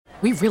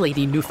We really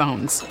need new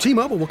phones.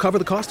 T-Mobile will cover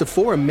the cost of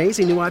 4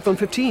 amazing new iPhone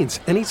 15s,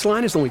 and each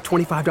line is only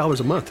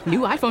 $25 a month. New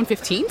iPhone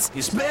 15s?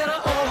 It's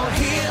better over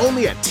here.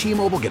 Only at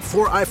T-Mobile, get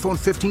 4 iPhone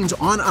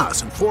 15s on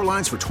us and 4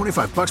 lines for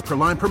 $25 per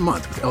line per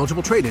month with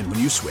eligible trade-in when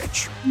you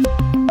switch.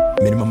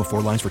 Minimum of 4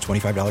 lines for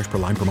 $25 per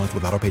line per month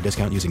with autopay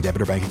discount using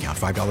debit or bank account.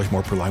 $5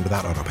 more per line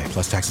without autopay,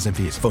 plus taxes and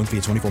fees. Phone fee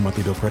at 24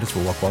 monthly bill credits for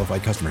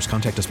well-qualified customers.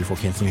 Contact us before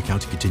canceling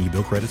account to continue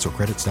bill credits or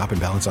credit stop and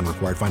balance on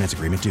required finance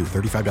agreement due.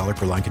 $35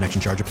 per line connection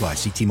charge applies.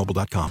 See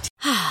T-Mobile.com.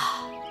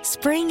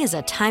 Spring is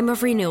a time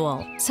of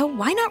renewal, so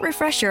why not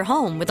refresh your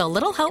home with a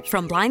little help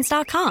from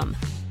Blinds.com?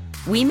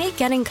 We make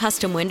getting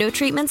custom window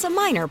treatments a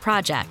minor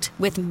project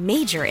with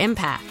major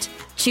impact.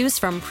 Choose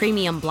from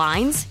premium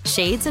blinds,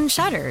 shades, and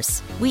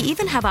shutters. We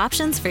even have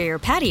options for your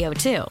patio,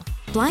 too.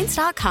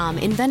 Blinds.com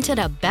invented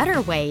a better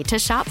way to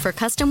shop for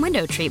custom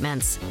window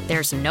treatments.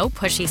 There's no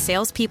pushy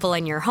salespeople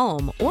in your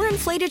home or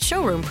inflated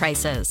showroom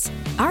prices.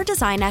 Our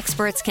design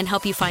experts can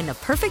help you find the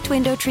perfect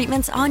window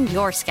treatments on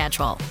your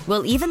schedule.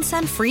 We'll even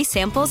send free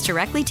samples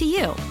directly to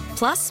you.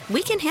 Plus,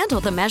 we can handle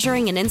the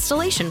measuring and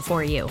installation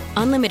for you.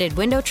 Unlimited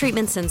window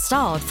treatments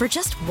installed for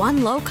just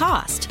one low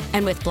cost.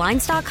 And with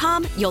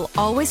Blinds.com, you'll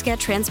always get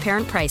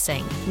transparent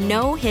pricing.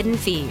 No hidden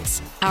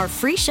fees. Our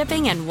free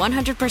shipping and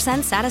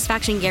 100%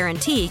 satisfaction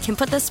guarantee can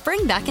put the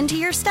spring back into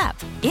your step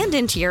and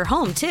into your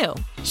home, too.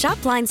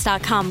 Shop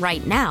Blinds.com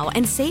right now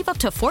and save up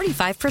to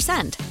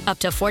 45%. Up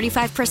to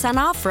 45%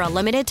 off for a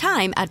limited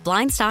time at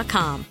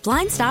Blinds.com.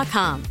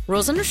 Blinds.com.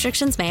 Rules and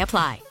restrictions may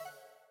apply.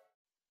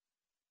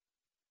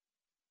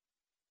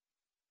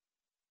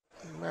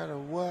 No matter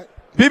what.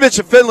 B-Mitch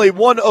and Finley,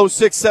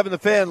 106.7 The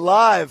Fan,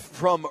 live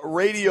from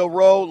Radio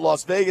Row,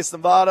 Las Vegas,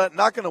 Nevada.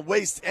 Not going to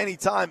waste any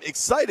time.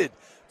 Excited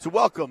to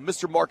welcome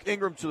Mr. Mark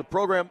Ingram to the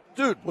program.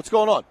 Dude, what's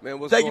going on?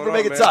 Man, Thank you for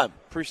making time.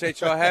 Appreciate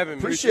y'all having me.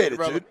 Appreciate it,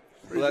 dude.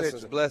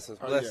 Blessings.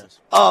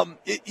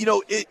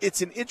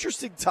 It's an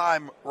interesting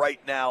time right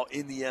now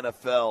in the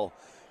NFL.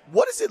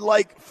 What is it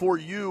like for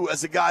you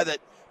as a guy that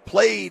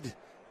played,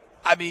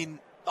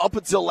 up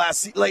until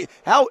last season? Like,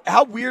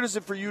 how weird is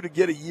it for you to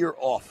get a year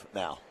off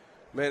now?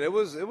 Man, it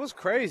was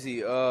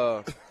crazy.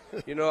 I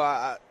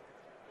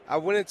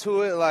went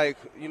into it like,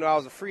 I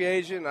was a free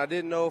agent. I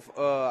didn't know if,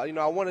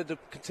 I wanted to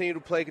continue to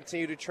play,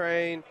 continue to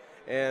train,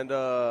 and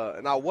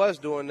I was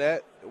doing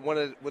that.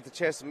 Wanted with the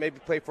chance to maybe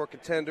play for a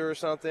contender or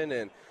something,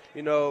 and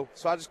so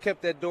I just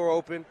kept that door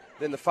open.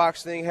 Then the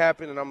Fox thing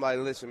happened, and I'm like,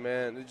 listen,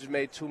 man, it just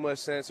made too much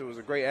sense. It was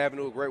a great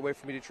avenue, a great way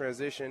for me to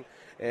transition,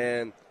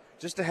 and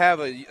just to have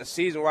a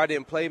season where I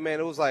didn't play, man,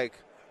 it was like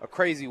a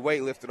crazy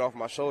weight lifted off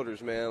my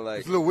shoulders, man. Like,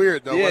 it's a little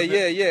weird, though.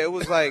 Yeah. It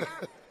was like,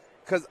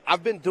 because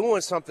I've been doing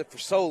something for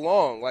so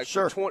long. Like,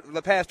 sure.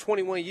 The past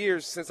 21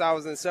 years since I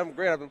was in 7th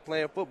grade, I've been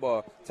playing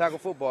football, tackle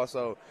football.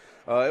 So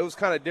it was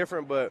kind of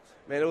different, but,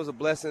 man, it was a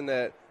blessing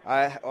that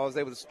I was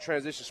able to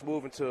transition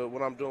smooth into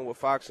what I'm doing with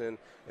Fox and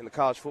the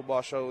college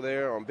football show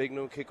there on Big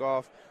Noon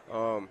Kickoff.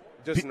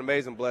 Just an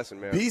amazing blessing,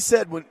 man. B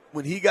said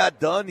when he got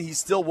done, he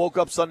still woke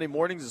up Sunday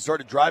mornings and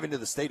started driving to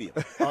the stadium.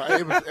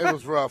 It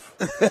was rough.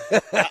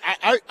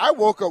 I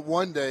woke up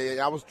one day,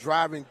 I was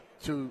driving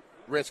to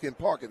Redskin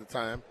Park at the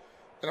time,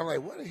 and I'm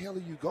like, where the hell are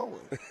you going?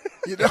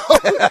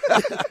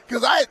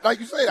 Because like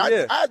you said,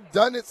 I'd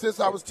done it since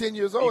I was 10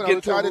 years old, and I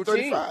retired at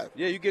 35.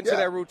 Yeah, you get into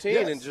that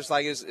routine, and just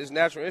like it's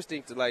natural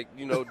instinct to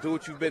do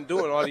what you've been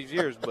doing all these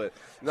years. But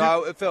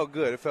no, it felt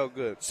good. It felt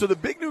good. So the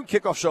Big Noon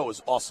Kickoff show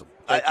is awesome.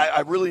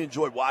 I really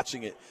enjoyed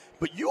watching it.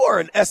 But you are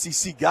an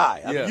SEC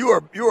guy. I mean, you're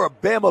a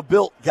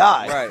Bama-built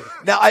guy. Right.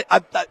 Now,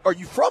 are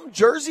you from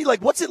Jersey?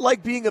 Like, what's it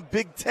like being a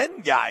Big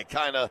Ten guy,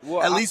 kind of,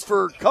 at least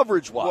for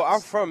coverage-wise? Well,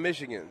 I'm from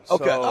Michigan.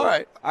 Okay, so all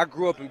right. I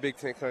grew up in Big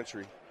Ten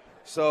country.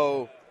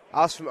 So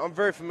I'm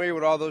very familiar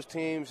with all those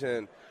teams,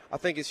 and I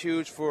think it's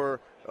huge for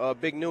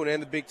Big Noon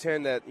and the Big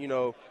Ten that,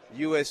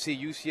 USC,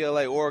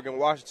 UCLA, Oregon,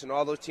 Washington,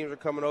 all those teams are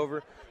coming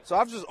over. So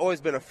I've just always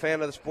been a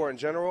fan of the sport in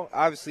general.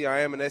 Obviously, I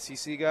am an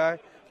SEC guy.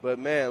 But,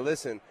 man,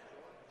 listen,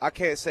 I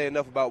can't say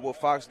enough about what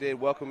Fox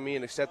did, welcoming me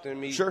and accepting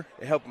me, sure,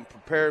 and helping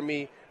prepare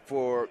me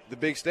for the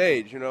big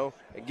stage, and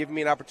giving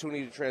me an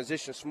opportunity to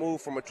transition smooth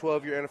from a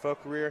 12-year NFL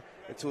career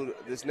into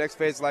this next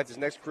phase of life, this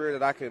next career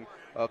that I can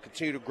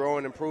continue to grow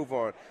and improve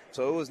on.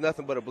 So it was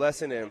nothing but a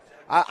blessing. And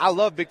I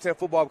love Big Ten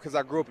football because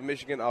I grew up in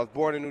Michigan. I was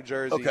born in New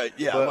Jersey. Okay,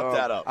 yeah, I looked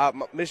that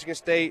up. Michigan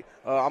State,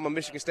 I'm a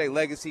Michigan State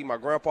legacy. My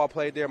grandpa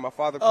played there. My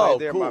father played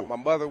there. Cool. My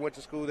mother went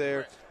to school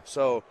there.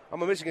 So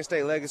I'm a Michigan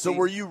State legacy. So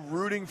were you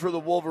rooting for the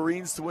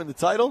Wolverines to win the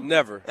title?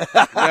 Never.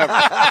 Never.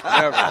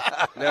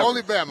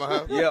 Only Bama,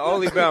 huh? Yeah,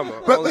 only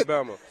Bama. Only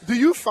Bama. Do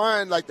you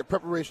find, like, the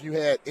preparation you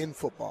had in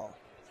football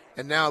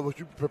and now what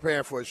you're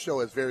preparing for a show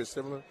is very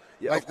similar?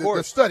 Yeah, like of course.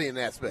 The studying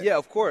aspect. Yeah,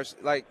 of course.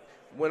 Like,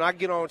 when I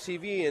get on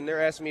TV and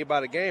they're asking me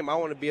about a game, I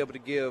want to be able to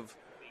give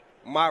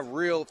my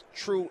real,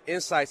 true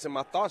insights and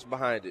my thoughts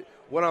behind it.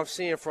 What I'm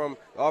seeing from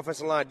the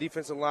offensive line,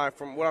 defensive line,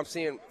 from what I'm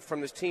seeing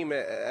from this team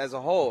as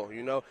a whole,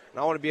 And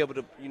I want to be able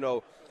to,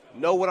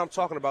 know what I'm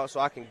talking about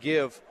so I can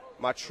give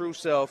my true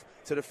self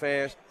to the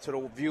fans, to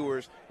the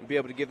viewers, and be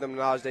able to give them the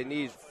knowledge they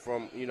need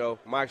from,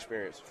 my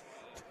experience.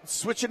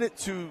 switching it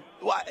to,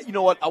 well, you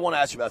know what? I want to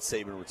ask you about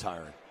Saban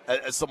retiring.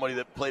 As somebody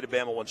that played at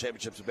Bama, won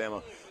championships at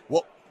Bama,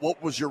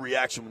 what was your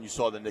reaction when you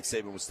saw that Nick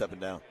Saban was stepping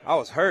down? I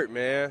was hurt,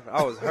 man.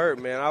 I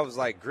was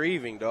like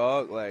grieving,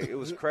 dog. Like, it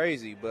was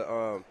crazy.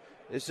 But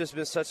it's just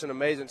been such an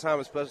amazing time,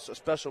 a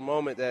special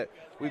moment that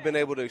we've been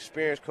able to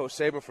experience Coach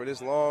Saban for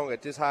this long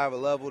at this high of a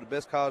level, the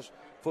best college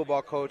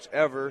football coach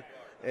ever.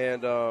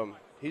 And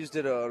he just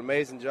did an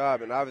amazing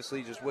job. And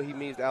obviously just what he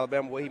means to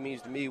Alabama, what he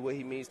means to me, what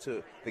he means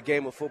to the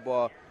game of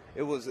football,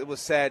 it was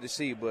sad to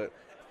see. But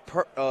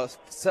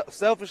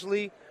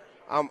selfishly,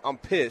 I'm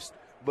pissed.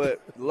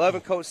 But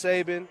loving Coach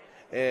Saban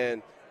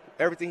and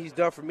everything he's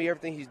done for me,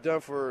 everything he's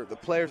done for the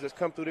players that's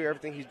come through there,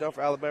 everything he's done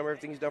for Alabama,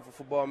 everything he's done for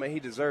football, man, he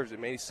deserves it,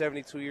 man. He's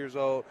 72 years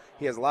old.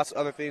 He has lots of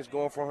other things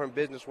going for him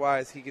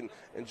business-wise. He can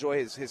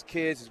enjoy his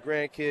kids, his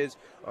grandkids.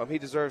 He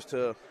deserves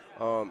to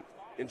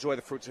enjoy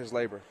the fruits of his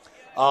labor.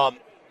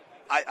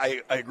 I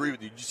agree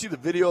with you. Did you see the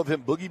video of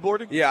him boogie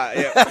boarding?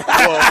 Yeah.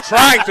 Well,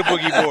 trying to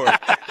boogie board.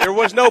 There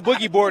was no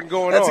boogie boarding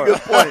going That's on.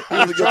 That's a good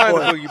point. He was trying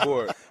to boogie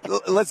board.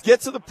 Let's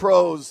get to the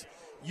pros.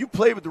 You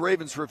played with the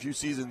Ravens for a few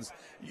seasons.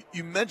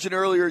 You mentioned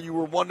earlier you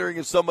were wondering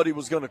if somebody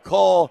was going to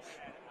call.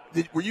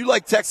 Were you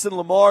like texting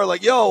Lamar,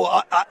 like, yo,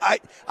 I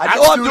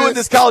know I'm doing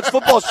this college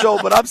football show,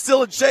 but I'm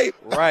still in shape?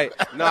 Right.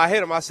 No, I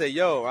hit him. I said,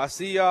 yo, I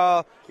see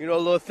y'all, a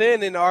little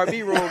thin in the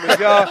RB room.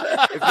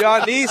 If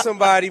y'all need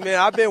somebody, man,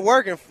 I've been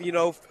working,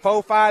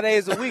 4-5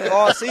 days a week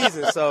all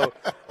season. So,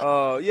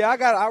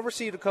 I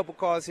received a couple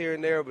calls here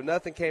and there, but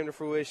nothing came to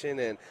fruition.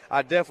 And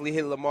I definitely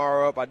hit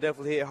Lamar up. I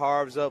definitely hit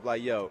Harv's up,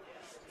 like, yo,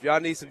 if y'all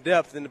need some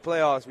depth in the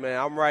playoffs, man,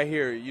 I'm right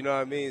here. You know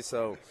what I mean?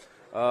 So,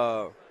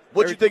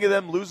 what'd you think of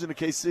them losing to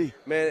KC?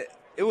 Man,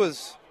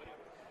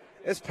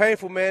 it's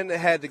painful, man. They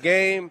had the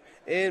game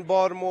in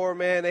Baltimore,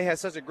 man. They had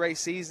such a great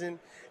season.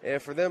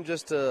 And for them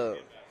just to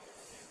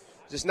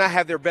not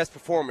have their best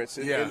performance,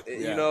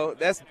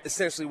 that's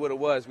essentially what it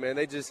was, man.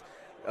 They just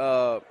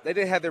they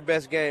didn't have their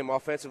best game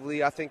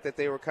offensively. I think that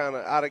they were kind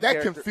of out of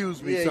character. That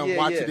confused me some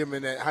watching them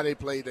and how they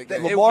played that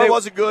game. Lamar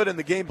wasn't good and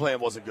the game plan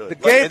wasn't good. The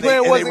game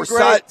plan wasn't great.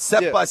 They were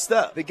step by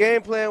step. The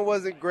game plan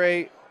wasn't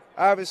great.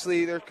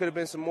 Obviously, there could have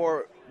been some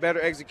more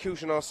better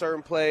execution on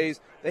certain plays.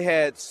 They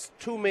had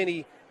too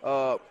many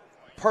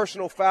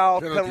personal foul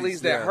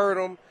penalties that hurt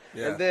them.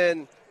 Yeah. And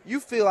then you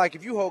feel like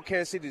if you hold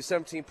Kansas City to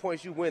 17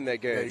 points, you win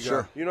that game.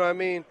 Sure. You know what I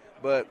mean?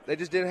 But they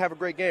just didn't have a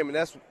great game, and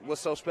that's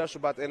what's so special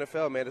about the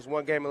NFL, man. It's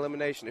one-game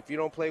elimination. If you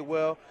don't play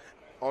well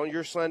on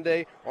your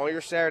Sunday, on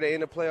your Saturday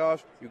in the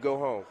playoffs, you go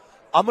home.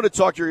 I'm going to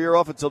talk your ear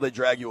off until they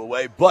drag you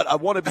away, but I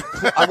want to be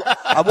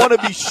I want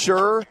to be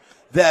sure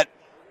that,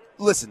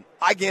 listen,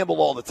 I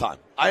gamble all the time.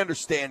 I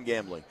understand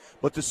gambling,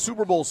 but the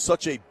Super Bowl is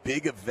such a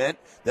big event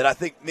that I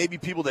think maybe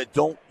people that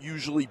don't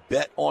usually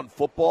bet on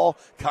football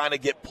kind of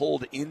get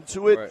pulled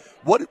into it.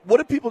 Right. What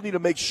do people need to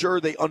make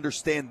sure they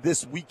understand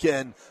this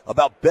weekend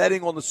about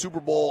betting on the Super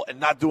Bowl and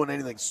not doing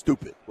anything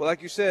stupid? Well,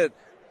 like you said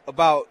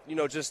about,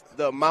 just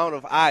the amount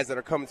of eyes that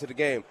are coming to the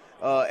game.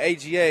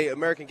 AGA,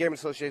 American Gaming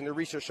Association, the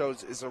research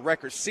shows is a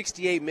record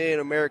 68 million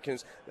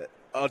Americans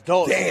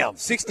adults. Damn.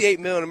 68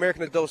 million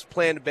American adults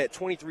plan to bet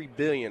 $23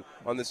 billion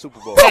on the Super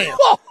Bowl. Damn.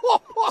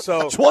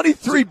 So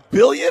 $23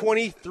 billion?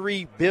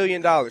 $23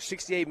 billion.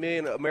 68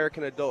 million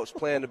American adults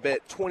plan to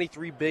bet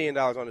 $23 billion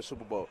on the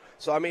Super Bowl.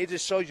 So, I mean, it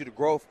just shows you the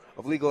growth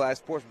of legalized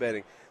sports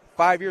betting.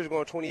 5 years ago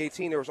in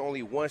 2018, there was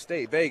only one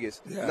state,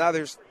 Vegas. Yeah. Now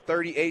there's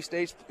 38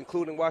 states,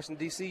 including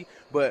Washington, D.C.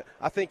 But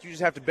I think you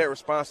just have to bet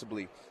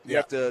responsibly. You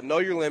have to know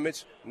your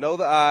limits, know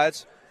the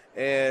odds,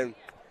 and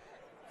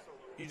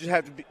you just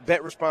have to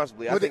bet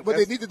responsibly. What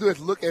they need to do is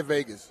look at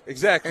Vegas.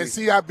 Exactly. And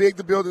see how big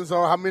the buildings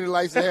are, how many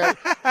lights they have,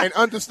 and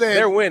understand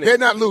they're winning. They're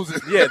not losing.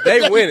 Yeah,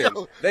 they winning.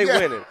 They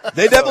winning.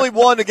 They definitely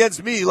won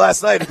against me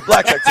last night at the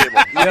blackjack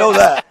table. You know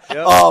that.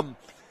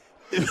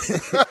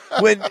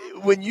 Yep.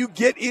 When you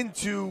get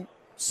into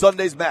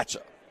Sunday's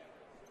matchup,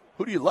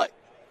 who do you like?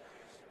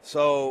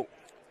 So,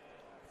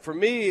 for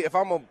me, if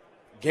I'm a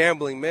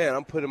gambling man,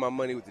 I'm putting my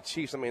money with the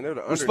Chiefs. I mean, they're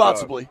the underdog.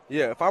 Responsibly.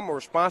 Yeah, if I'm a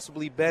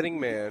responsibly betting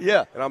man,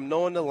 and I'm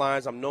knowing the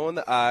lines, I'm knowing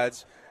the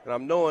odds, and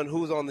I'm knowing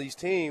who's on these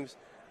teams,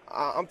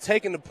 I'm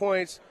taking the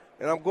points,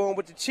 and I'm going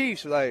with the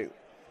Chiefs. Like,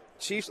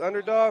 Chiefs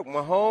underdog,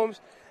 Mahomes,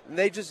 and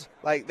they just,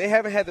 they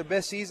haven't had their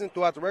best season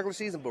throughout the regular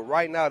season, but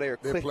right now they're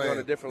clicking on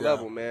a different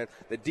level, man.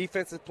 The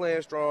defense is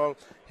playing strong.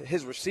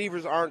 His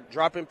receivers aren't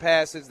dropping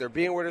passes. They're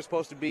being where they're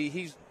supposed to be.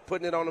 He's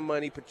putting it on the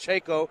money.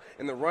 Pacheco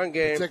in the run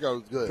game.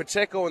 Pacheco's good.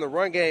 Pacheco in the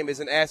run game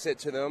is an asset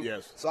to them.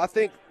 Yes. So I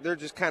think they're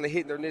just kind of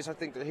hitting their niche. I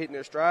think they're hitting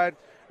their stride.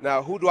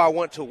 Now, who do I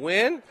want to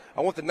win?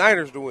 I want the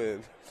Niners to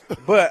win.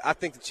 But I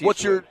think the Chiefs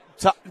What's your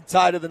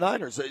tie to the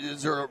Niners?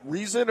 Is there a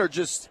reason or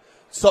just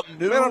something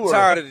new? Man, I'm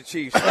tired of the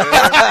Chiefs, man.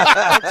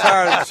 I'm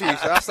tired of the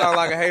Chiefs. I sound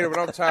like a hater, but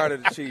I'm tired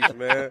of the Chiefs,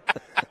 man.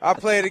 I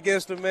played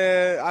against them,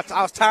 man.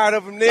 I was tired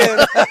of them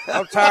then.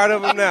 I'm tired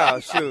of them now.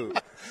 Shoot.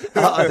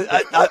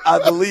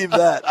 I believe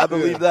that. I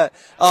believe that.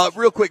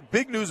 Real quick,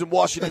 big news in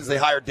Washington is they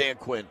hired Dan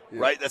Quinn,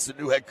 right? That's the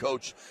new head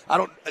coach.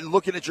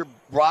 Looking at your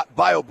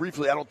bio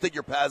briefly, I don't think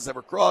your paths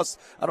ever crossed.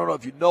 I don't know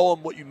if you know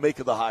him, what you make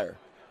of the hire.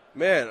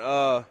 Man,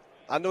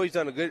 I know he's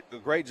done a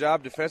great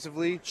job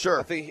defensively. Sure.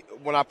 I think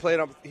when I played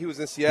him, he was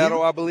in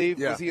Seattle, I believe.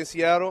 Yeah. Was he in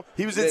Seattle?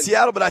 He was in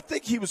Seattle, but I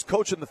think he was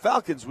coaching the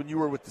Falcons when you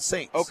were with the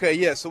Saints. Okay,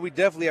 yeah. So we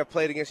definitely have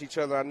played against each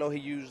other. I know he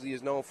usually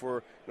is known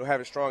for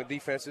having strong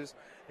defenses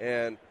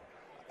and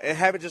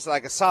having just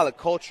like a solid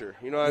culture.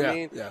 You know what I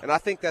mean? Yeah. And I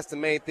think that's the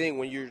main thing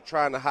when you're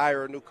trying to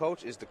hire a new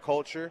coach is the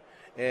culture,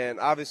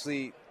 and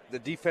obviously the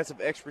defensive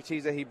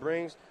expertise that he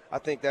brings. I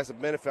think that's a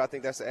benefit. I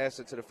think that's an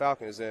asset to the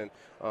Falcons. And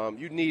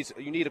you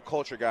need a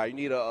culture guy. You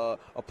need a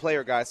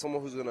player guy,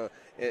 someone who's going to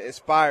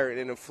inspire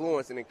and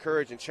influence and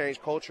encourage and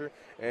change culture.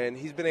 And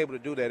he's been able to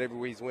do that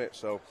everywhere he's went.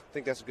 So I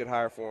think that's a good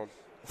hire for him.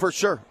 For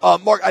sure.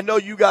 Mark, I know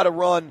you got to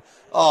run.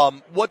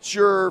 What's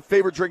your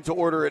favorite drink to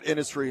order at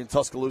Innisfree in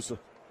Tuscaloosa?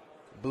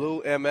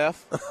 Blue MF.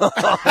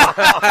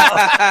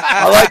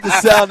 I like the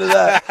sound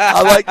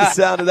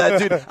of that.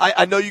 Dude,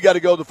 I know you got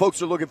to go. The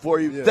folks are looking for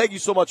you. Yeah. Thank you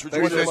so much for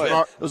joining us,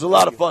 man. It was a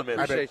lot of fun, man.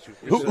 I appreciate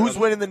you. Who's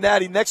winning the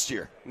Natty next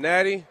year?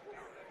 Natty.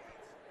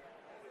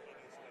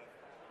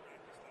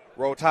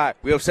 Roll Tide.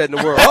 We upsetting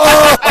the world.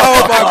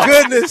 Oh, my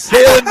goodness.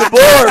 Hailing the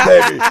board,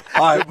 baby.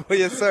 All right.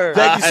 Yes, sir.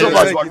 Thank you so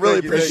much, Mark. Really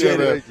appreciate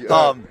it.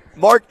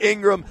 Mark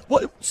Ingram,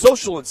 what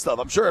social and stuff?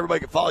 I'm sure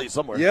everybody can follow you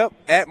somewhere. Yep,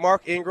 at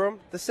Mark Ingram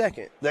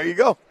II. There you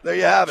go. There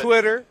you have it.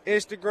 Twitter,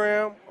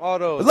 Instagram, all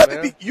those.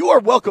 You are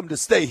welcome to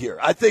stay here.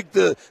 I think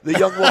the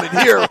young woman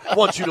here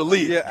wants you to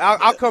leave. Yeah,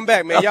 I'll come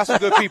back, man. Y'all some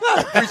good people.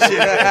 Appreciate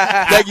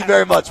it. Thank you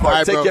very much,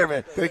 Mark. Take care,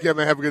 man. Take care,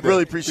 man. Have a good day.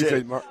 Really appreciate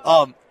it, Mark.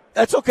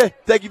 That's okay.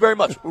 Thank you very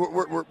much.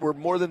 We're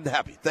more than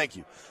happy. Thank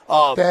you.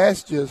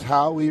 That's just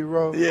how we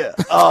roll. Yeah.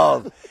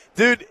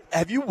 Dude,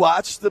 have you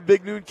watched the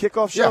Big Noon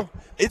Kickoff show?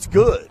 Yeah. It's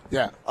good.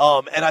 Yeah.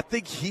 And I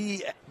think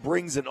he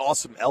brings an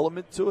awesome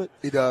element to it.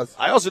 He does.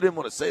 I also didn't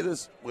want to say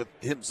this with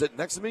him sitting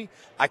next to me.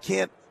 I'm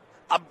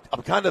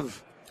kind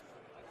of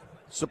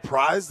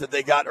surprised that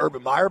they got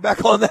Urban Meyer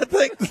back on that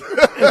thing.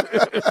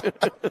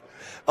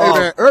 Hey,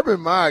 man, Urban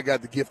Meyer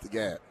got the gift of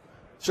gab.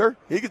 Sure.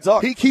 He can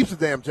talk. He keeps the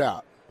damn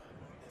job.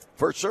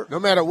 For sure. No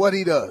matter what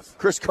he does.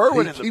 Chris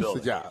Kerwin he in the keeps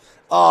building. the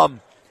job.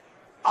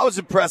 I was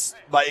impressed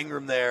by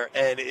Ingram there,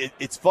 and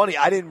it's funny.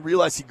 I didn't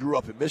realize he grew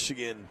up in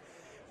Michigan.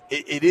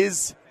 It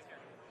is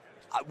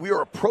we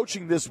are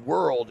approaching this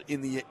world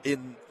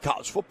in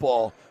college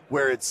football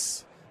where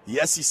it's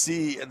the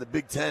SEC and the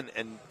Big Ten,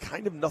 and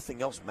kind of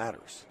nothing else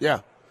matters. Yeah,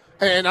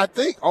 and I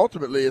think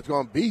ultimately it's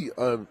going to be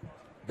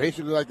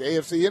basically like the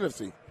AFC,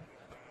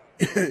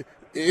 NFC.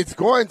 It's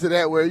going to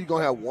that where you're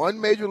going to have one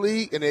major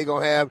league, and they're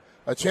going to have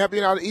a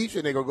champion out of each,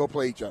 and they're going to go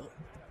play each other.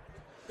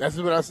 That's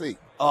what I see.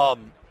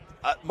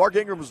 Mark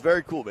Ingram was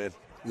very cool, man.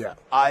 Yeah.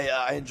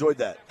 I enjoyed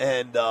that.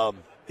 And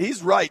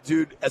he's right,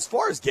 dude. As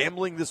far as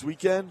gambling this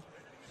weekend.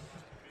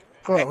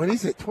 When he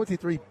said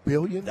 $23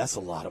 billion. That's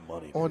a lot of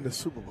money. On the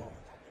Super Bowl.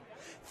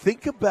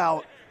 Think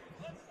about,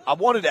 I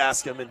wanted to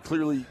ask him, and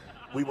clearly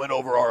we went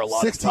over our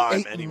allotted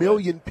time anyway. 68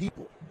 million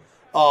people.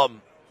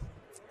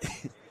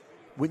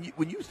 When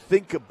you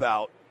think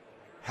about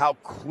how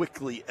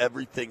quickly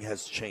everything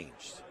has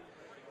changed.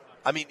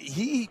 I mean,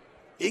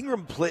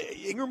 Ingram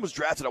was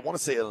drafted, I want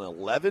to say, in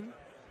 11.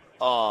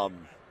 He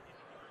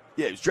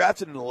was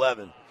drafted in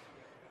 11.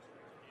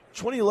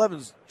 2011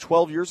 is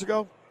 12 years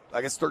ago.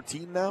 I guess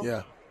 13 now.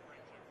 Yeah.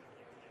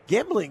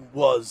 Gambling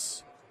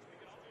was,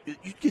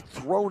 you'd get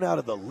thrown out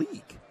of the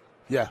league.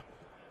 Yeah.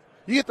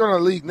 You get thrown out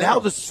of the league now. Now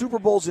the Super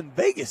Bowl's in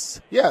Vegas.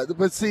 Yeah,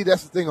 but see,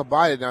 that's the thing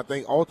about it. And I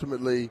think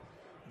ultimately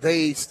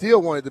they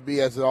still want it to be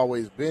as it's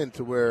always been,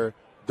 to where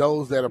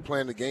those that are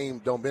playing the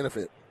game don't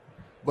benefit.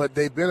 But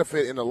they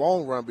benefit in the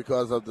long run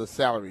because of the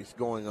salaries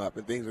going up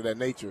and things of that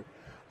nature.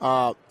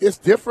 It's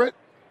different,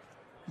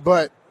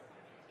 but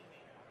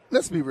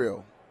let's be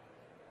real.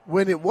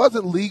 When it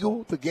wasn't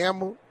legal to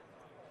gamble,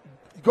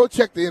 go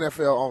check the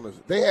NFL owners.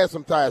 They had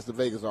some ties to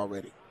Vegas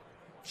already.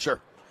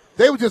 Sure.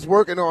 They were just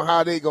working on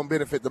how they're going to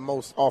benefit the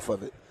most off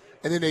of it.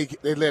 And then they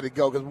let it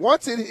go. Because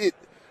once it hit,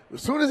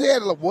 as soon as they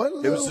had one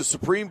little. It was the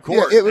Supreme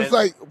Court. Yeah, it was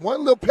like one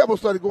little pebble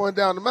started going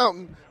down the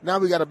mountain. Now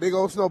we got a big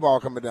old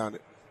snowball coming down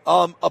it.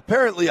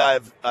 Apparently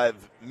I've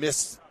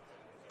missed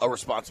a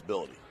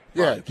responsibility.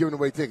 Yeah, giving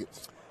away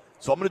tickets.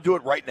 So I'm going to do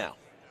it right now.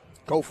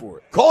 Go for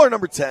it. Caller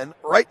number 10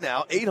 right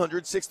now,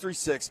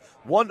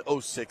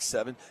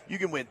 800-636-1067. You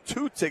can win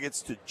 2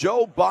 tickets to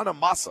Joe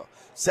Bonamassa,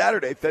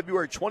 Saturday,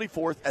 February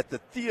 24th at the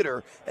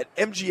theater at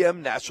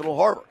MGM National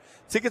Harbor.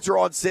 Tickets are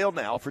on sale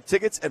now. For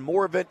tickets and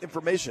more event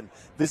information,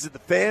 visit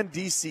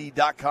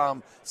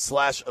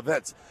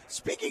thefandc.com/events.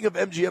 Speaking of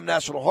MGM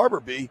National Harbor,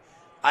 B,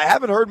 I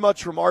haven't heard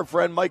much from our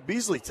friend Mike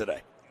Beasley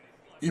today.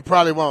 You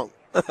probably won't.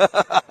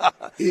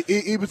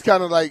 he was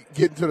kind of like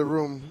getting to the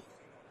room.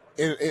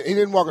 And he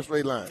didn't walk a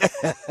straight line.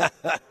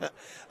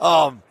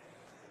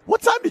 What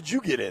time did you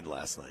get in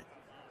last night?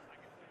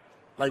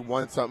 Like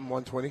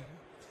 1:20.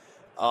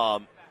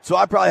 So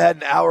I probably had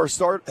an hour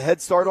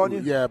head start on you?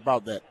 Yeah,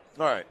 about that.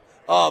 All right.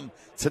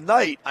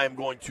 Tonight I'm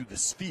going to the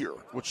Sphere,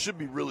 which should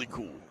be really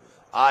cool.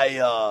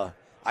 I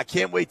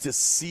can't wait to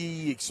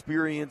see,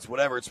 experience,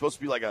 whatever. It's supposed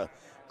to be like a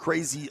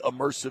crazy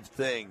immersive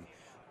thing.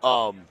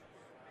 But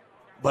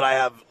I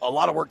have a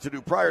lot of work to do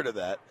prior to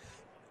that.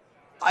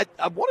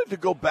 I wanted to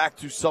go back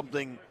to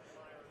something.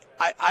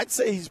 I'd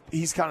say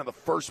he's kind of the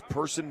first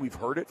person we've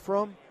heard it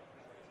from.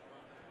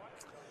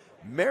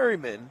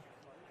 Merriman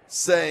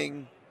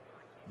saying,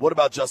 what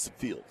about Justin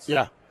Fields?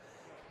 Yeah.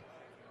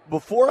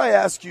 Before I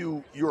ask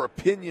you your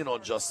opinion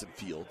on Justin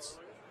Fields,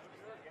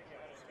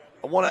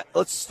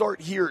 let's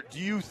start here. Do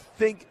you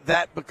think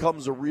that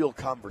becomes a real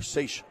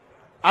conversation?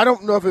 I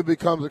don't know if it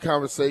becomes a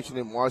conversation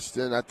in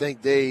Washington. I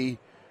think they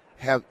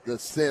have the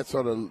sense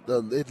or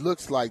it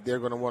looks like they're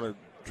going to want to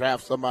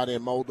draft somebody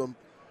and mold them.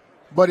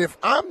 But if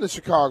I'm the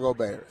Chicago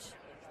Bears,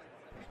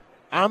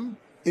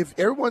 if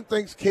everyone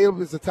thinks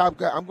Caleb is the top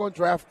guy, I'm going to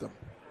draft him.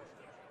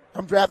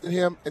 I'm drafting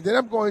him, and then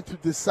I'm going to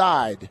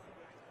decide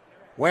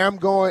where I'm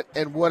going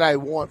and what I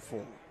want for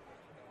him.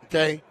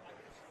 Okay?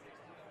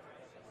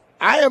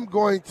 I am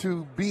going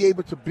to be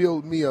able to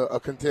build me a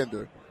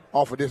contender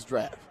off of this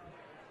draft.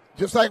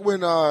 Just like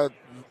when, what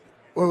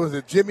was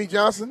it, Jimmy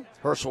Johnson?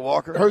 Herschel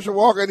Walker,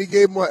 and he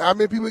gave him what? How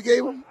many people he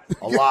gave him?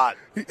 A lot.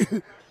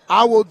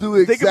 I will do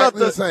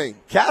exactly the same.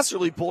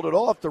 Casserly pulled it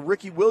off, the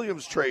Ricky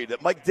Williams trade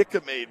that Mike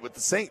Ditka made with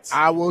the Saints.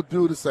 I will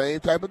do the same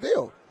type of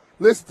deal.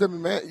 Listen to me,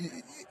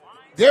 man.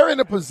 They're in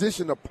a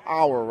position of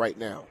power right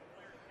now.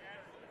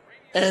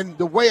 And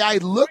the way I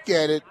look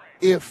at it,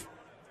 if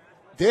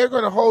they're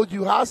going to hold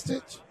you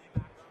hostage,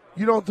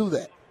 you don't do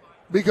that.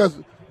 Because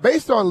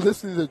based on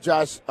listening to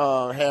Josh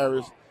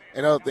Harris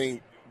and other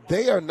things,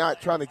 they are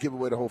not trying to give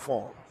away the whole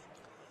farm.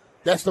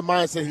 That's the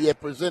mindset he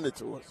had presented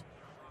to us.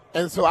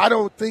 And so I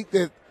don't think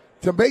that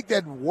to make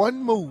that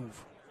one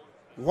move,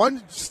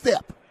 one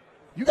step,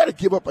 you got to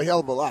give up a hell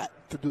of a lot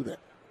to do that.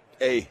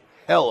 A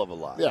hell of a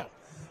lot. Yeah.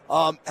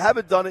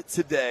 Haven't done it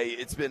today.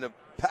 It's been a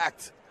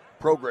packed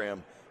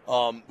program.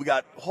 We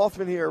got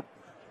Hoffman here.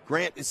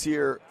 Grant is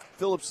here.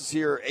 Phillips is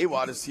here.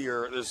 Awad is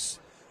here. This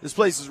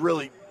place is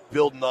really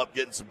building up,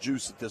 getting some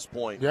juice at this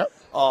point. Yep.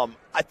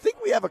 I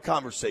think we have a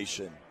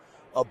conversation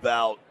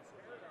about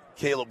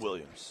Caleb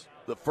Williams,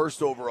 the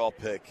first overall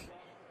pick,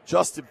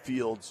 Justin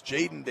Fields,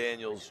 Jaden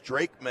Daniels,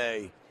 Drake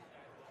May.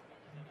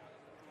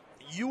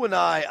 You and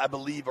I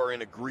believe, are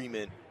in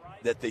agreement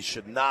that they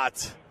should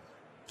not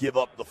give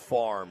up the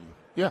farm.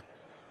 Yeah.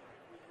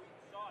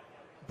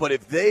 But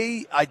if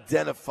they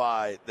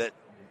identify that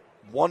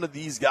one of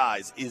these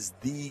guys is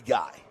the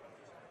guy,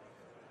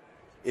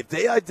 if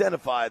they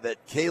identify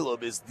that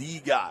Caleb is the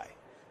guy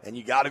and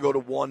you got to go to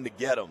one to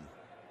get him,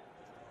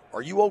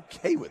 are you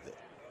okay with it?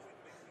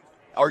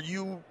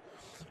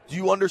 Do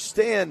you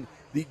understand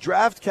the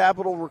draft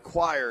capital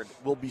required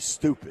will be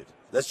stupid?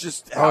 That's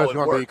just how it works.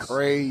 It's going to be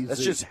crazy.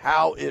 That's just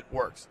how it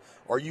works.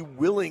 Are you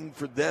willing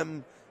for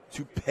them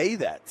to pay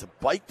that, to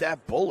bite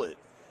that bullet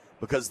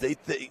because they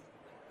think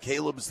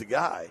Caleb's the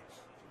guy?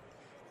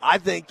 I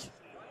think,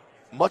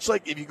 much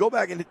like if you go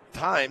back in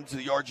time to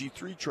the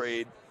RG3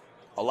 trade,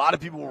 a lot of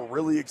people were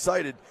really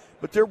excited,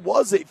 but there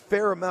was a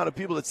fair amount of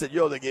people that said,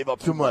 they gave up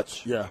too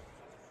much. Yeah.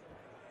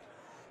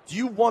 Do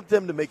you want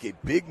them to make a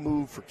big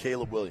move for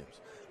Caleb Williams?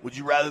 Would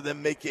you rather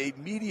them make a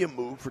medium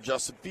move for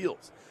Justin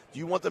Fields? Do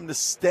you want them to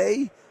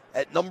stay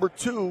at number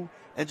 2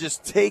 and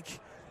just take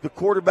the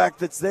quarterback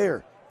that's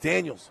there?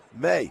 Daniels,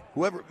 May,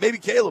 whoever, maybe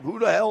Caleb, who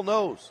the hell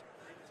knows?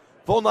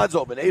 Phone lines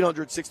open,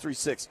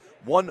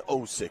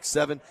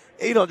 800-636-1067,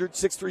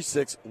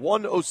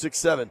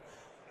 800-636-1067.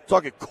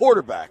 Talking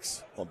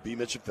quarterbacks on B.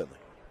 Mitch and Finley.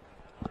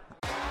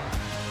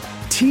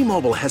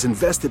 T-Mobile has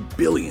invested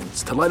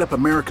billions to light up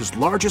America's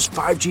largest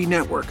 5G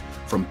network,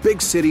 from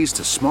big cities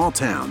to small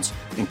towns,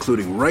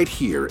 including right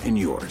here in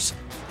yours.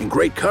 And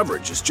great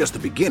coverage is just the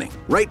beginning.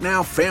 Right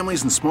now,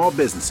 families and small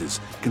businesses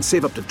can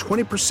save up to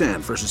 20%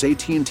 versus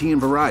AT&T and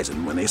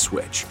Verizon when they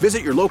switch.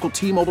 Visit your local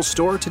T-Mobile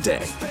store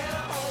today.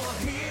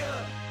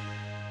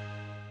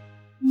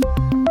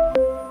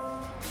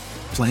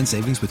 Plan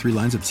savings with 3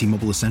 lines of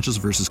T-Mobile Essentials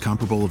versus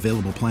comparable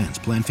available plans.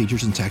 Plan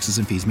features and taxes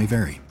and fees may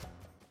vary.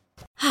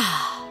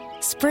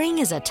 Spring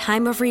is a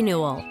time of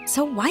renewal,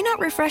 so why not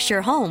refresh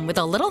your home with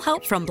a little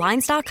help from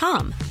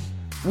Blinds.com?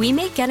 We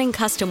make getting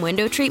custom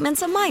window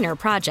treatments a minor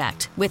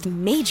project with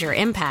major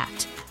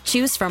impact.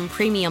 Choose from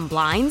premium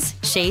blinds,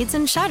 shades,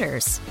 and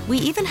shutters. We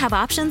even have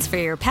options for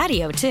your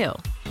patio, too.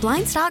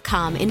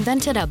 Blinds.com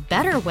invented a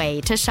better way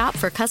to shop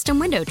for custom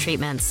window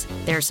treatments.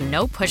 There's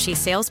no pushy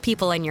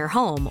salespeople in your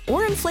home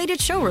or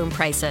inflated showroom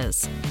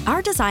prices.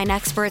 Our design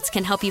experts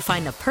can help you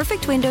find the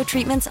perfect window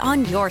treatments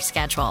on your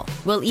schedule.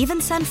 We'll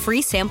even send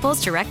free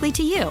samples directly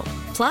to you.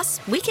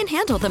 Plus, we can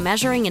handle the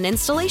measuring and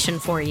installation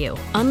for you.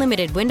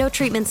 Unlimited window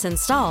treatments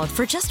installed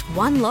for just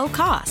one low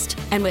cost.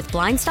 And with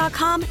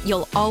Blinds.com,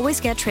 you'll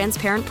always get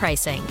transparent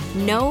pricing.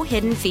 No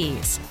hidden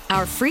fees.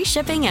 Our free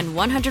shipping and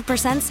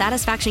 100%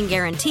 satisfaction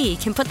guarantee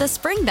can put the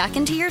spring back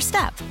into your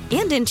step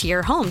and into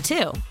your home,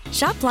 too.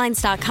 Shop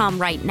Blinds.com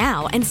right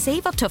now and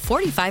save up to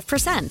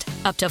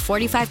 45%. Up to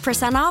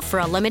 45% off for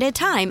a limited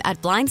time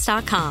at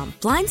Blinds.com.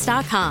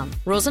 Blinds.com.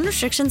 Rules and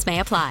restrictions may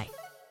apply.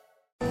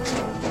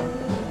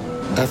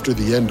 After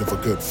the end of a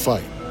good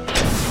fight,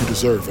 you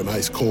deserve an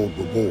ice-cold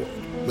reward.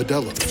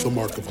 Modelo is the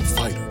mark of a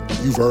fighter.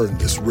 You've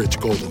earned this rich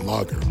golden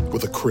lager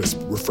with a crisp,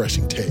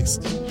 refreshing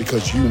taste.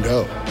 Because you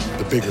know,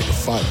 the bigger the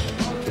fight,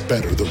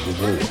 better than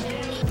reward.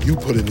 You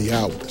put in the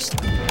hours,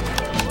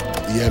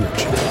 the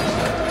energy,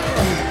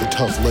 the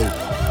tough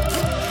labor.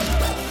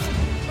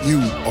 You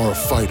are a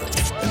fighter,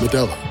 and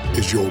Modelo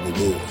is your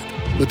reward.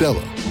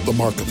 Modelo, the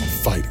mark of a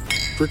fighter.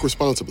 Drink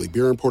responsibly.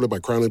 Beer imported by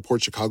Crown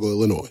Imports, Chicago,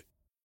 Illinois.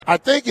 I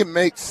think it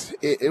makes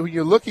when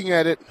you're looking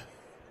at it,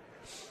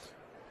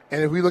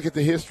 and if we look at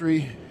the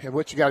history and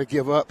what you got to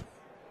give up,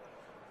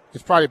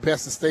 it's probably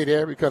best to stay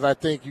there because I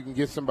think you can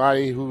get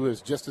somebody who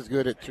is just as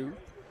good at 2.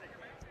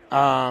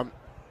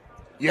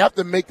 You have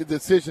to make the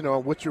decision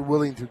on what you're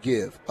willing to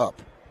give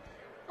up.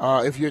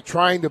 If you're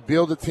trying to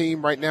build a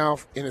team right now,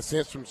 in a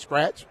sense, from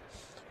scratch,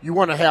 you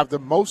want to have the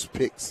most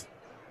picks.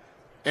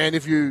 And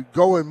if you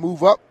go and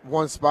move up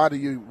one spot or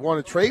you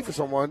want to trade for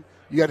someone,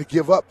 you got to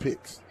give up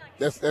picks.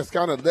 That's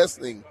kind of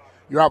lessening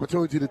your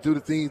opportunity to do the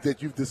things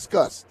that you've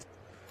discussed.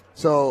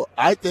 So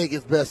I think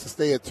it's best to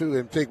stay at 2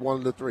 and take one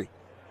of the 3.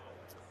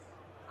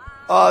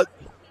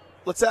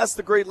 Let's ask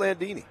the great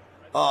Landini.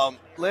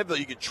 Landville,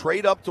 you could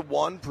trade up to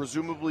 1,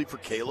 presumably for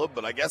Caleb,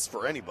 but I guess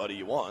for anybody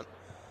you want.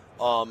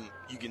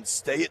 You can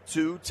stay at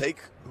 2, take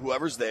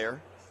whoever's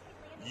there.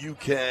 You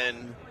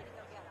can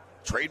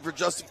trade for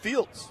Justin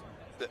Fields.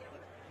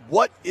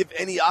 What, if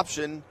any,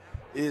 option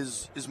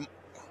is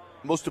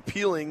most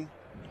appealing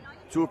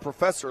to a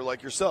professor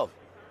like yourself?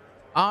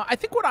 I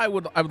think what I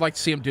would like to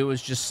see him do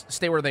is just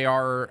stay where they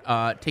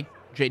are. Take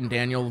Jaden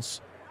Daniels.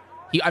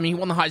 He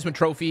won the Heisman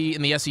Trophy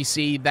in the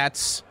SEC.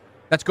 That's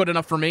good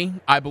enough for me.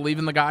 I believe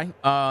in the guy.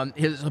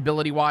 His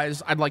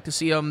ability-wise, I'd like to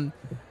see him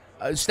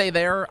stay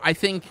there. I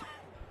think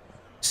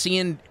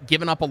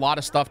giving up a lot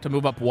of stuff to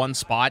move up one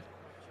spot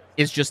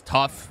is just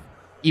tough.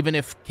 Even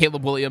if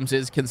Caleb Williams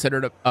is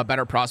considered a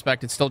better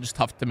prospect, it's still just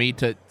tough to me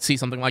to see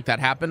something like that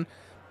happen.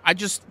 I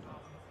just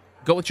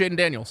go with Jaden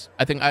Daniels.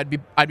 I think I'd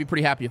be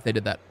pretty happy if they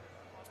did that.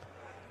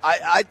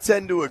 I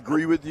tend to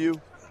agree with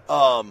you.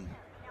 I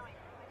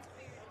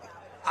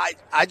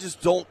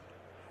just don't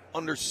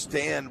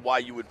understand why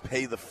you would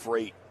pay the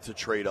freight to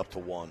trade up to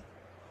 1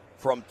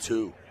 from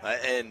 2.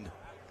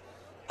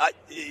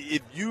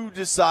 If you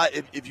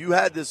decide, if you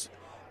had this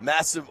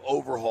massive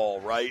overhaul,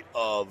 right,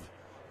 of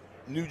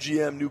new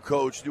GM, new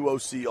coach, new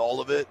OC, all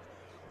of it,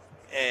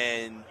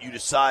 and you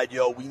decide,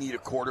 we need a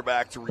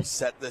quarterback to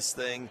reset this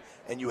thing,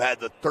 and you had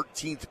the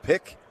 13th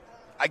pick,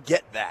 I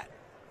get that.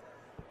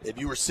 If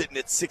you were sitting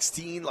at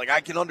 16, I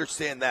can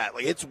understand that.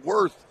 It's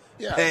worth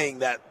paying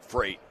that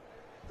freight.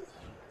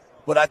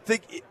 But I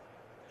think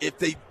if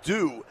they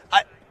do,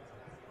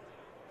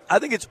 I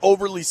think it's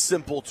overly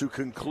simple to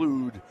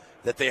conclude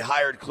that they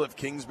hired Cliff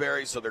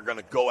Kingsbury, so they're going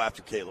to go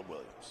after Caleb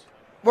Williams.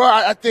 Well,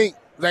 I think,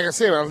 like I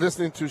said, when I was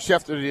listening to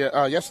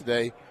Schefter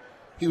yesterday,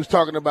 he was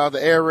talking about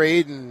the air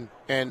raid,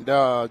 and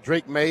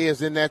Drake May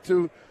is in that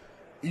too.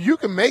 You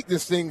can make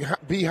this thing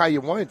be how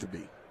you want it to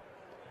be.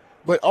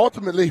 But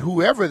ultimately,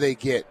 whoever they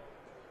get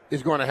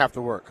is going to have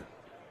to work.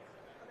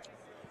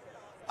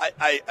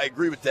 I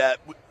agree with that.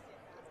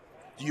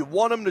 Do you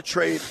want him to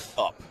trade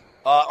up?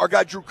 Our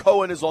guy Drew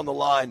Cohen is on the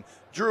line.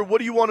 Drew, what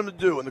do you want him to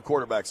do in the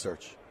quarterback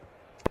search?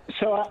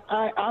 So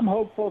I'm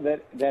hopeful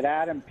that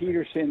Adam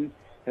Peterson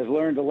has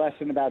learned a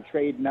lesson about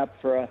trading up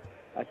for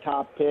a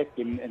top pick,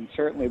 and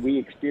certainly we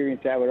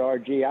experienced that with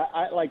RG.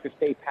 I like to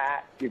stay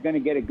pat. You're going to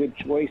get a good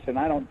choice, and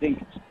I don't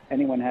think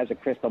anyone has a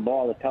crystal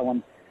ball to tell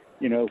them,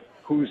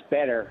 who's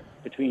better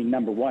between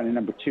number 1 and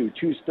number 2.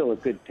 2's still a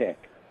good pick,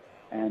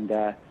 and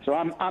so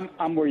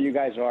I'm where you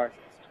guys are.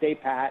 Stay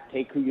pat,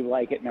 take who you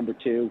like at number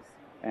 2,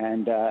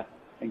 and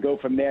go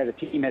from there. The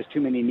team has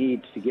too many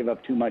needs to give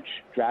up too much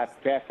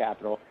draft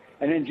capital.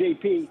 And then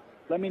JP,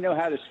 let me know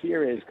how the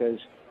Sphere is, because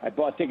I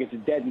bought tickets to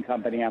Dead and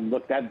Company.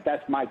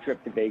 That's my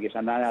trip to Vegas.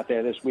 I'm not out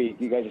there this week.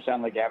 You guys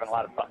sound like you're having a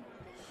lot of fun.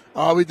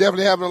 We're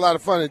definitely having a lot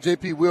of fun, and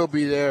JP will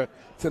be there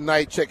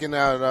tonight checking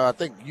out, I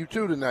think, you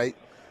two tonight.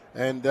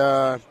 And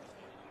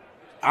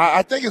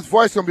I think his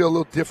voice is going to be a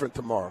little different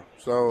tomorrow.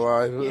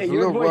 So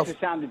your voice has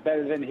sounded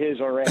better than his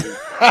already,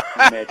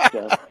 Mitch.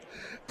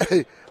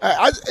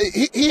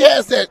 He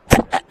has that.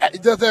 He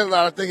does that a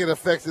lot. I think it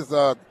affects his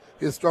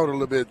throat a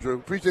little bit, Drew.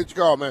 Appreciate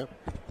your call, man.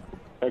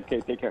 Okay,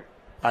 take care.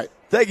 All right.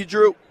 Thank you,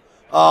 Drew.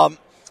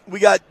 We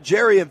got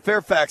Jerry and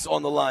Fairfax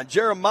on the line.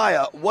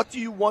 Jeremiah, what do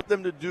you want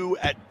them to do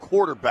at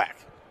quarterback?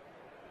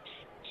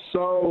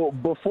 So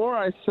before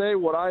I say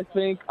what I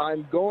think,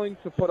 I'm going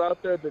to put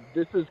out there that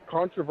this is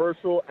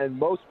controversial and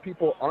most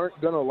people aren't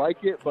going to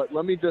like it, but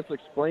let me just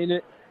explain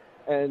it.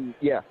 And,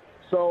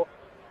 so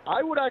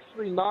I would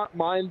actually not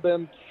mind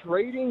them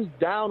trading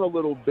down a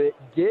little bit,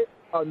 get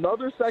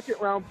another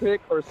second-round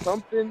pick or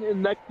something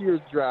in next year's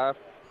draft,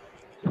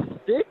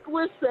 stick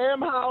with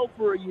Sam Howell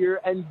for a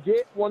year, and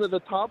get one of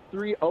the top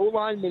 3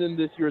 O-linemen in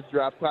this year's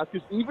draft class.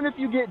 Because even if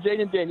you get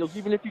Jaden Daniels,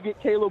 even if you get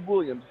Caleb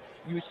Williams,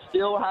 you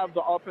still have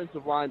the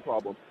offensive line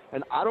problem.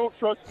 And I don't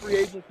trust free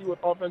agency with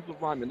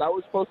offensive linemen. That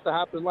was supposed to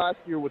happen last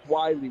year with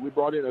Wiley. We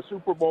brought in a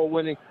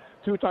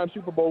 2-time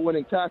Super Bowl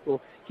winning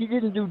tackle. He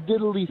didn't do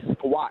diddly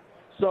squat.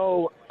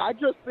 So I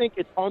just think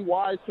it's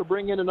unwise to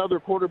bring in another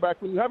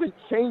quarterback when you haven't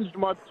changed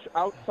much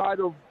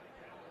outside of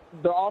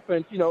the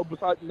offense,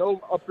 besides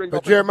no upgrade.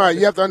 But Jeremiah,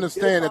 you have to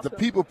understand that the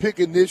people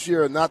picking this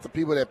year are not the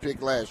people that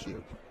picked last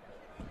year.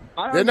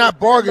 They're not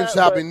bargain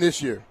shopping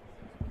this year.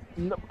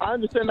 I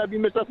understand that,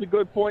 Mitch. That's a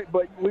good point,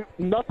 but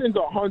nothing's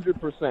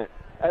 100%.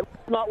 At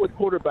least not with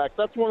quarterbacks.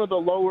 That's one of the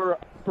lower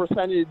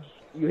percentage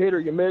you hit or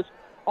you miss.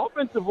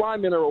 Offensive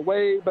linemen are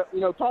away, but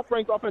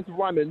top-ranked offensive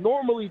linemen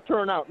normally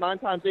turn out 9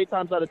 times, 8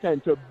 times out of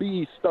 10 to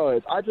be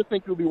studs. I just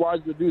think it would be wise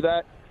to do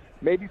that.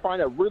 Maybe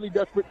find a really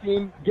desperate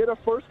team, get a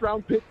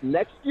first-round pick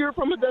next year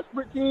from a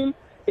desperate team.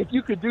 If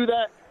you could do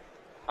that,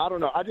 I don't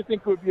know. I just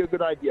think it would be a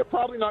good idea.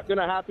 Probably not going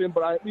to happen,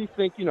 but I at least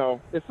think,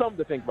 it's something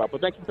to think about.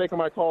 But thanks for taking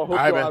my call. Hope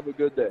you all have a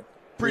good day.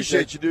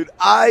 Appreciate you, dude.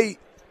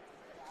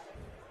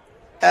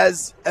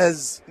 As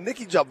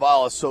Nicky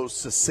Javala so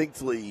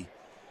succinctly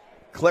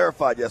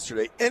clarified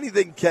yesterday,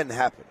 anything can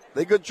happen.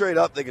 They could trade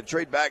up, they could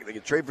trade back, they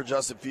could trade for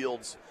Justin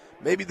Fields.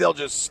 Maybe they'll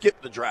just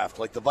skip the draft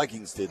like the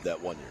Vikings did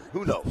that one year.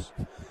 Who knows?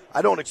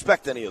 I don't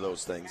expect any of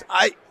those things.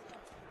 I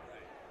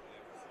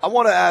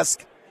want to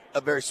ask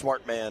a very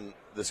smart man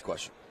this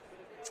question.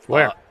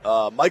 Where?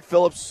 Mike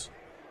Phillips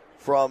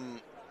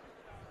from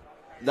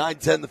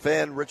 910 The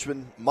Fan,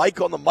 Richmond. Mike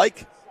on the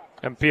mic.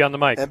 MP on the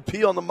mic.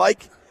 MP on the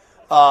mic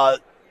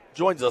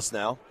joins us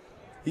now.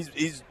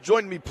 He's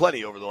joined me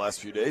plenty over the last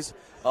few days,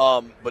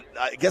 but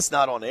I guess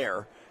not on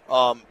air.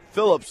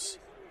 Phillips,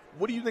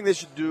 what do you think they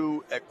should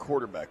do at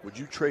quarterback? Would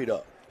you trade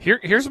up?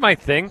 Here's my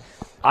thing.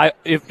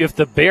 If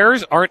the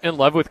Bears aren't in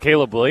love with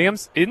Caleb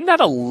Williams, isn't that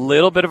a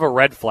little bit of a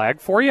red flag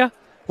for you?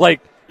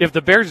 Like, if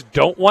the Bears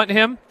don't want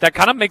him, that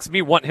kind of makes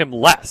me want him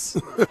less.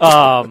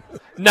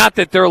 Not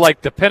that they're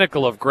like the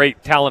pinnacle of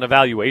great talent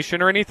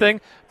evaluation or anything,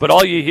 but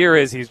all you hear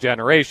is he's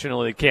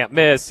generational, he can't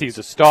miss, he's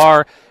a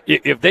star.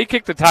 If they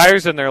kick the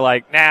tires and they're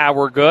like, nah,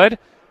 we're good,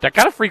 that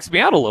kind of freaks me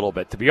out a little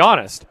bit, to be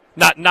honest.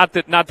 Not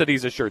that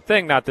he's a sure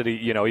thing, not that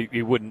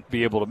he wouldn't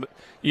be able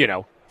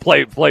to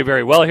play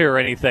very well here or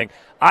anything.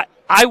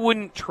 I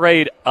wouldn't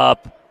trade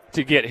up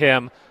to get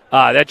him.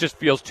 That just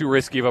feels too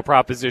risky of a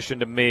proposition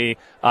to me.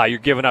 You're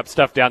giving up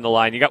stuff down the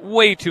line. You got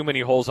way too many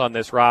holes on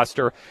this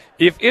roster.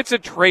 If it's a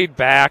trade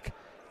back,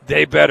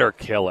 they better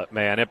kill it,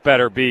 man. It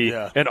better be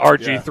an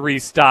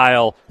RG3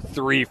 style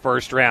 3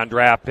 first-round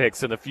draft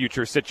picks in the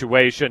future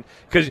situation.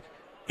 Because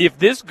if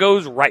this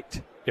goes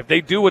right, if they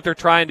do what they're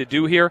trying to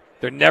do here,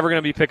 they're never going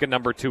to be picking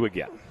number 2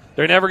 again.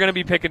 They're never going to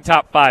be picking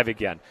top 5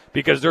 again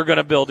because they're going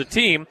to build a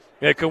team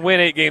that can win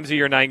 8 games a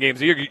year, 9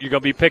 games a year. You're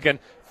going to be picking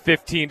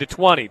 15 to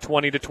 20,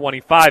 20 to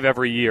 25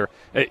 every year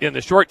in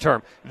the short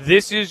term.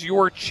 This is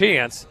your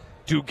chance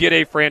to get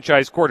a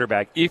franchise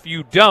quarterback. If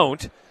you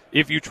don't,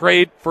 if you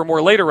trade for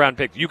more later round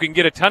picks, you can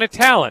get a ton of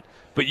talent,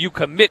 but you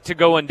commit to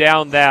going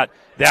down that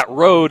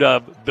road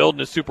of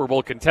building a Super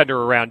Bowl contender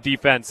around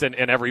defense and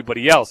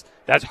everybody else.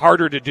 That's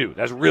harder to do.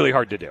 That's really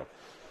hard to do.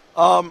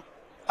 I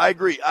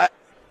agree.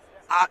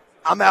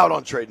 I'm out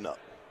on trading up.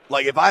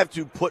 Like, if I have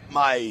to put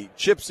my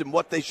chips in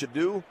what they should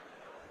do,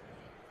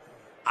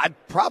 I'd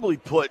probably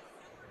put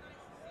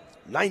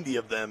 90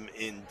 of them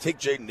in take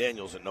Jaden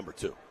Daniels at number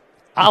 2.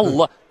 I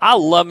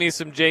love me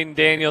some Jaden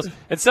Daniels.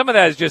 And some of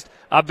that is just,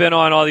 I've been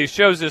on all these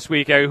shows this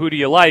week. Who do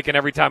you like? And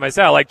every time I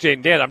say I like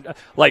Jaden Daniels, I'm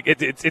like,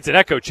 it's an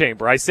echo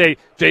chamber. I say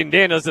Jaden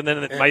Daniels, and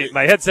then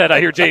my headset, I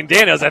hear Jaden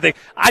Daniels. I think,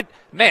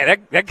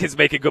 that kid's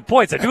making good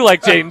points. I do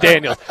like Jaden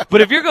Daniels.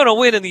 But if you're going to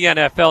win in the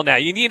NFL now,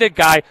 you need a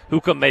guy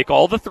who can make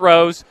all the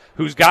throws,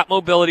 who's got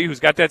mobility, who's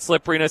got that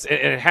slipperiness,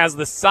 and has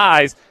the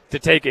size to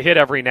take a hit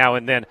every now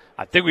and then.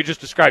 I think we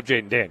just described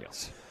Jaden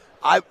Daniels.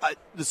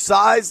 The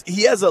size,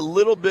 he has a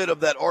little bit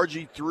of that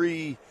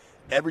RG3.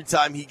 Every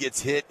time he gets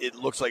hit, it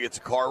looks like it's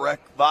a car wreck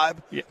vibe.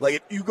 Yeah. Like,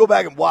 if you go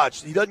back and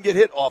watch, he doesn't get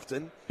hit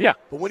often. Yeah.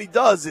 But when he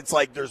does, it's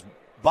like there's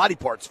body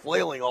parts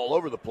flailing all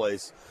over the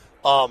place.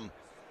 I'm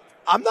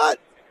not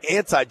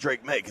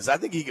anti-Drake May because I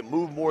think he can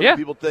move more than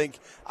people think.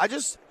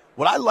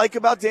 What I like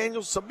about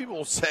Daniels, some people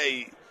will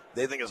say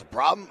they think it's a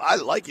problem. I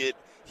like it.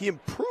 He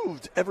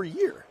improved every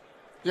year.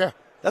 Yeah.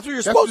 That's what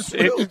you're supposed to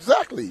do.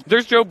 Exactly.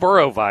 There's Joe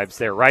Burrow vibes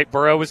there, right?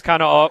 Burrow was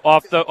kind of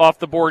off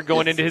the board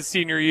going into his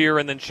senior year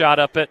and then shot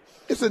up it.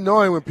 It's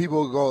annoying when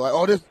people go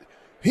like,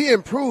 he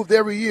improved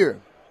every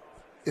year.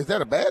 Is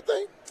that a bad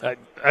thing?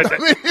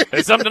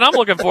 It's something I'm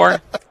looking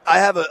for. I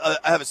have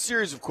a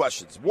series of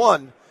questions.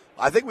 One,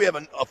 I think we have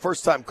a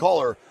first-time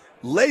caller.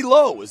 Lay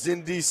Low is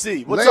in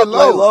D.C. What's up,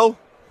 Lay Low?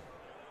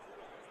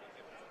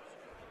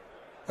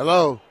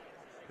 Hello.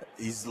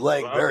 He's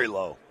laying very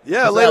low.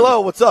 Yeah, Lay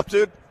Low. What's up,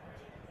 dude?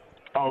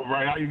 All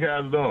right, how you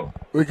guys doing?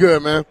 We're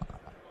good, man.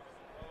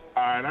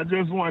 All right, I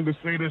just wanted to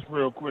say this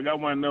real quick. I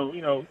want to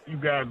know, you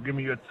guys give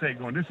me your take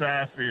on this. How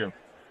I feel.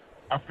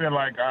 I feel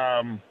like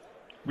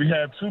we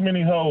have too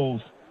many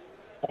holes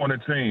on the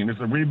team. It's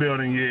a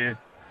rebuilding year.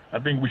 I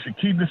think we should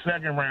keep the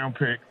second-round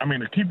pick.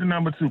 Keep the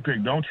number 2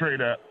 pick. Don't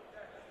trade up.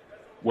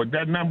 With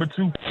that number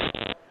 2,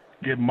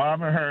 get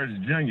Marvin Harris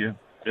Jr.,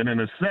 and in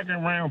the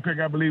second-round pick,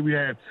 I believe we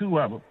had 2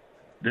 of them.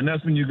 Then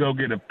that's when you go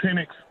get a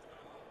Penix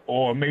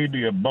or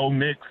maybe a Bo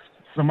Nix,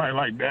 somebody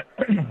like that.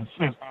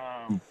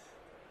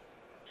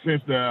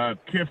 since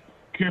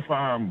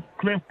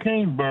Cliff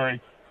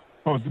Kingsbury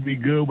supposed to be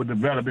good with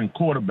developing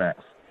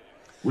quarterbacks.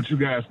 What you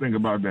guys think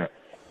about that?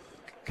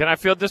 Can I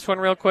field this one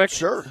real quick?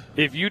 Sure.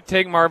 If you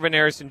take Marvin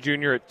Harrison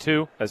Jr. at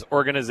 2 as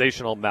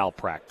organizational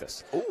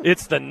malpractice,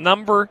 it's the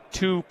number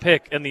 2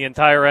 pick in the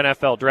entire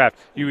NFL draft.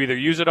 You either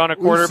use it on a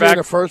quarterback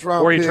a first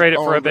round or you pick trade it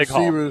for a big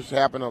haul. Receivers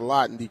happen a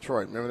lot in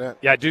Detroit. Remember that?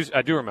 Yeah,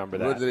 I do remember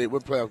that.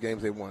 What playoff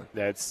games they won?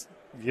 That's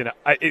you can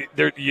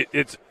get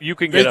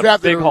They a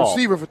drafted big a haul.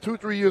 receiver for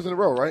 2-3 years in a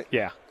row, right?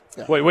 Yeah.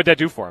 Yeah. What'd that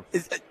do for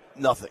him?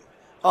 Nothing.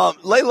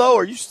 Lay low.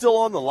 Are you still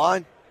on the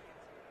line?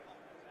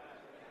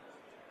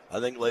 I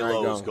think Lay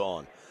low is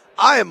gone.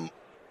 I am,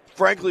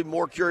 frankly,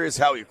 more curious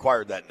how he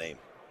acquired that name.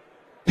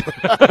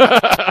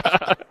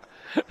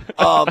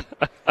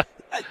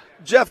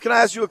 Jeff, can I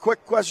ask you a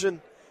quick question?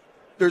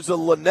 There's a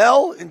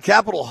Linnell in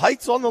Capitol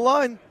Heights on the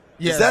line.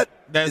 Yes,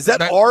 Is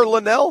that our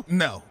Linnell?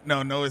 No,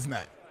 it's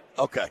not.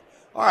 Okay.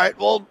 All right.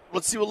 Well,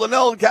 let's see what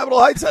Linnell in Capitol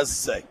Heights has to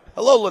say.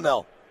 Hello,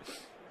 Linnell.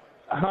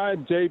 Hi,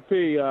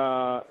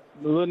 JP.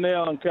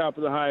 Linnell in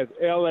Capitol Heights,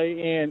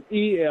 Lanell.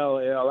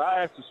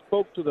 I actually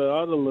spoke to the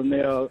other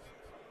Linnell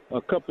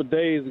a couple of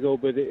days ago,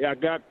 but I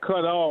got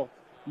cut off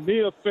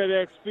near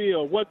FedEx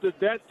Field. What did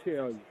that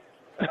tell you?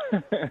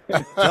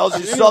 Tells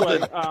you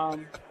something.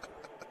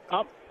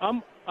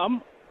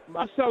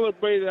 I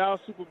celebrated our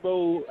Super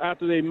Bowl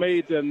after they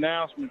made the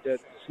announcement that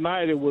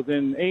Snyder was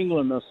in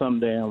England or some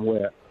damn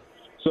where.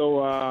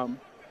 So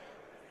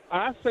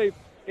I say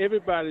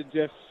everybody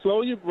just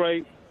slow your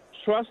break,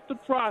 trust the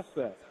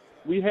process.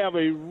 We have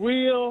a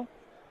real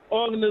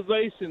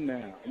organization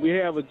now. We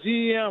have a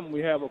GM. We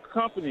have a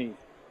company.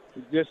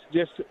 Just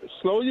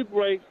slow your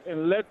brakes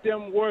and let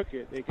them work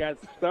it. They got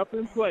stuff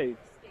in place.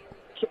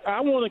 So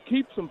I want to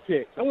keep some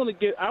picks. I want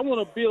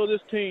to build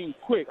this team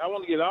quick. I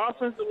want to get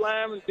offensive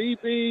linemen,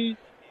 DB,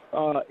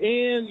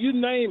 and you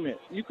name it.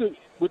 You could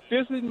with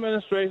this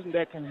administration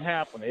that can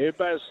happen.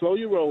 Everybody slow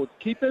your roll.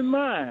 Keep in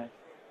mind.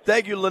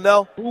 Thank you,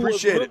 Linnell.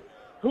 Appreciate it.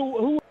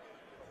 Who?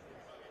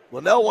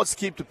 Linnell wants to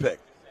keep the pick.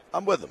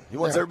 I'm with him. He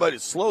wants everybody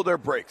to slow their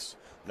brakes.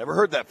 Never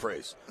heard that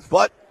phrase.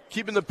 But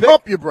keeping the pick.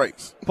 Pump your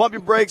brakes. Pump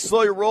your brakes,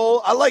 slow your roll.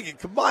 I like it.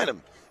 Combine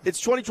them. It's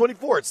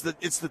 2024.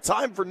 It's the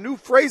time for new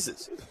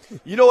phrases.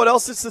 You know what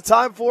else it's the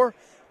time for?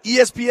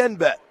 ESPN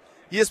Bet.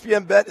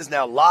 ESPN Bet is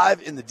now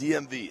live in the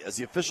DMV. As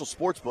the official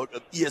sportsbook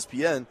of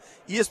ESPN,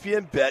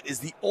 ESPN Bet is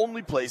the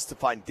only place to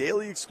find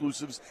daily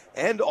exclusives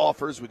and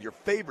offers with your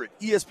favorite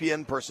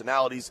ESPN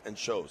personalities and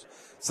shows.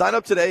 Sign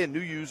up today and new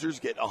users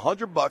get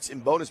 $100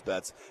 in bonus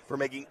bets for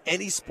making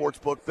any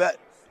sportsbook bet.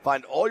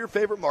 Find all your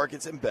favorite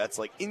markets and bets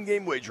like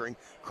in-game wagering,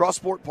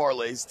 cross-sport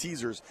parlays,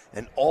 teasers,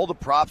 and all the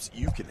props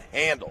you can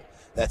handle.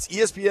 That's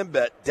ESPN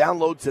Bet.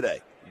 Download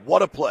today.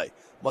 What a play.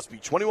 Must be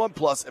 21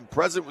 plus and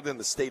present within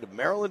the state of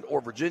Maryland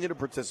or Virginia to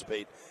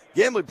participate.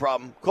 Gambling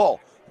problem? Call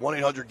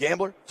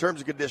 1-800-GAMBLER. Terms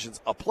and conditions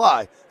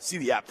apply. See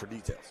the app for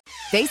details.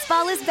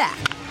 Baseball is back,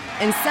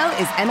 and so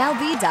is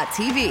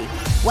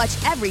MLB.tv.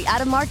 Watch every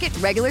out-of-market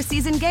regular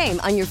season game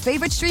on your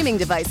favorite streaming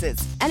devices.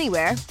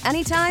 Anywhere,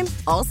 anytime,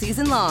 all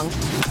season long.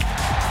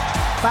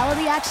 Follow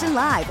the action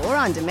live or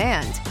on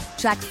demand.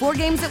 Track 4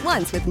 games at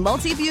once with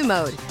multi-view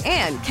mode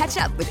and catch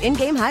up with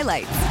in-game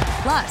highlights.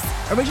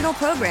 Plus, original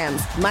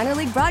programs, minor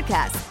league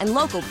broadcasts, and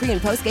local pre-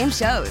 and post-game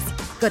shows.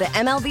 Go to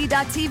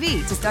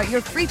MLB.tv to start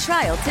your free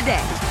trial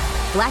today.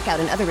 Blackout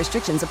and other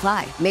restrictions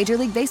apply. Major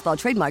League Baseball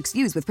trademarks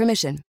used with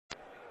permission.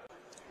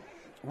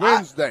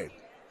 Wednesday.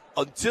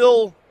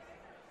 Until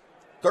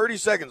 30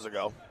 seconds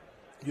ago.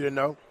 You didn't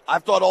know? I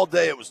thought all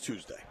day it was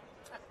Tuesday.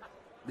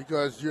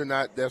 Because you're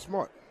not that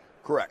smart.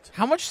 Correct.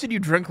 How much did you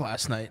drink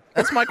last night?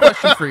 That's my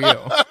question for you.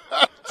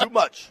 Too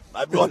much.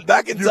 I've gone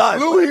back in You time.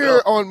 flew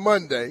here on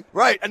Monday.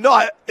 Right. And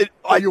no,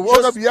 you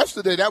woke up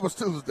yesterday. That was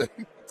Tuesday.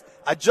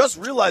 I just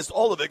realized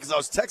all of it because I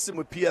was texting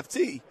with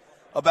PFT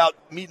about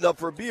meeting up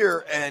for a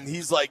beer, and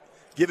he's like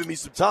giving me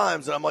some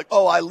times, and I'm like,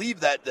 oh, I leave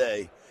that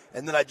day.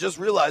 And then I just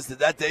realized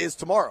that day is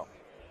tomorrow.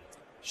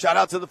 Shout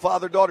out to the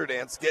father-daughter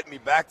dance, getting me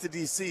back to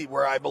D.C.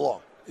 where I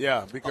belong.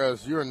 Yeah,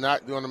 because you're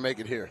not going to make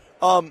it here.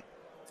 All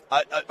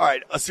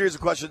right, a series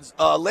of questions.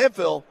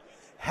 Landfill,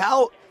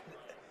 how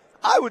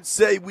I would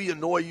say we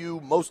annoy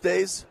you most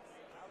days.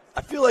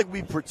 I feel like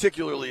we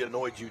particularly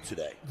annoyed you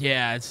today.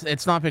 Yeah,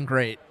 it's not been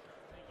great.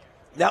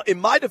 Now, in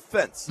my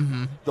defense,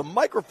 the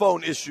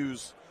microphone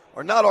issues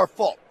are not our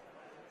fault.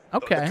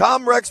 Okay. The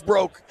Comrex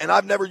broke, and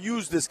I've never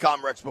used this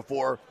Comrex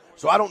before,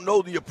 so I don't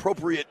know the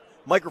appropriate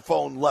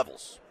microphone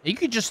levels. You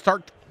could just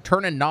start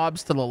turning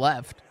knobs to the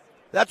left.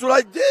 That's what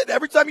I did.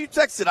 Every time you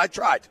texted, I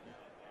tried.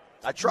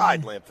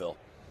 Landfill.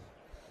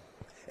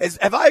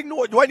 Have I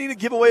ignored? Do I need to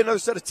give away another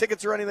set of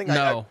tickets or anything?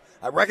 No.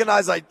 I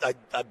recognize I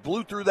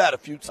blew through that a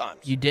few times.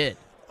 You did.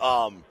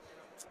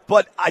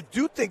 But I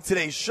do think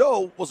today's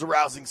show was a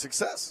rousing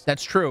success.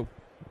 That's true.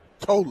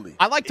 Totally.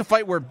 I like the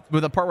fight with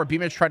the part where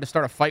B-Mitch tried to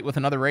start a fight with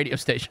another radio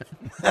station.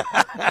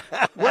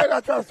 Where did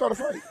I try to start a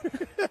fight?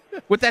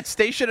 With that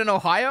station in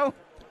Ohio?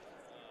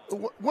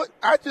 What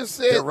I just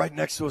said. They're right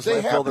next to us.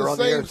 They have They're the on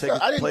the air. same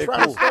stuff. I didn't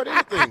try to start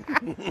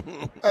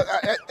anything.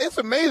 It's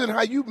amazing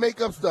how you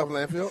make up stuff,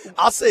 Landfill.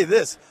 I'll say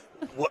this.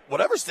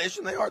 whatever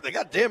station they are, they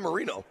got Dan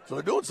Marino, so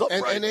they're doing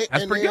something right.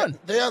 That's pretty good.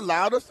 They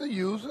allowed us to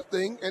use the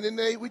thing, and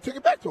then we took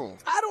it back to them.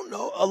 I don't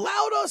know.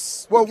 Allowed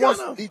us? Well, once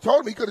he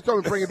told me, he could have told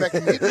me to bring it back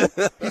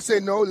immediately. He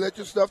said, no, let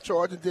your stuff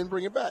charge and then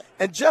bring it back.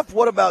 And, Jeff,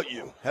 what about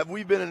you? Have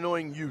we been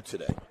annoying you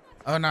today?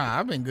 Oh, nah,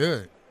 I've been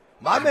good.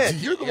 My man,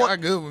 you're the one.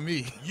 Good with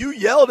me. You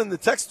yelled in the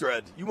text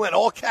thread. You went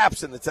all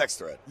caps in the text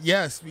thread.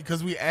 Yes,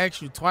 because we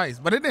asked you twice.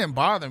 But it didn't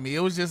bother me.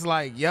 It was just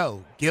like,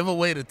 yo, give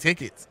away the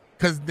tickets.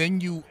 Because then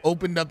you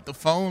opened up the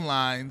phone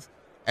lines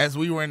as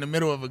we were in the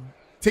middle of a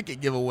ticket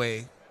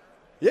giveaway.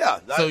 Yeah.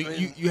 So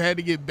you had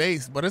to get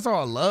based. But it's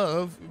all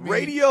love.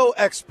 Radio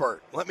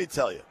expert, let me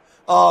tell you.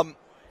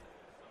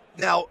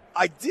 Now,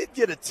 I did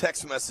get a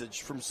text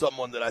message from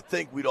someone that I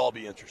think we'd all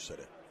be interested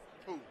in.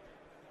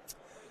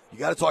 You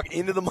got to talk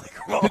into the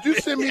microphone. Did you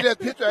send me that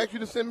picture I asked you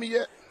to send me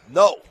yet?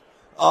 No.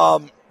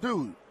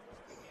 Dude.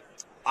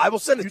 I will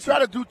send it to you. You try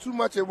to do too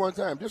much at one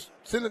time. Just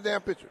send a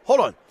damn picture. Hold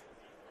on.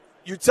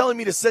 You're telling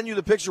me to send you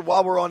the picture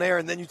while we're on air,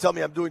 and then you tell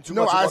me I'm doing too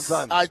much at one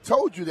time. I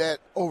told you that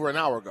over an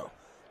hour ago.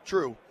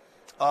 True.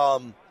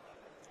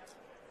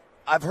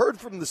 I've heard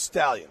from the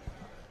Stallion,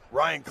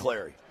 Ryan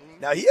Clary.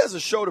 Now, he has a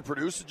show to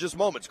produce in just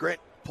moments. Grant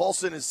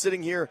Paulson is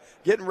sitting here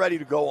getting ready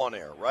to go on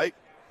air, right?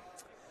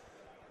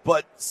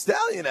 But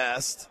Stallion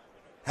asked,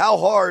 how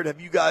hard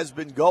have you guys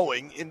been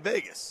going in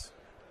Vegas?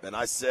 And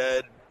I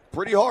said,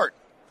 pretty hard.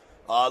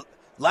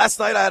 Last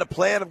night I had a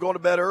plan of going to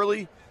bed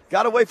early.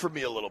 Got away from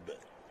me a little bit.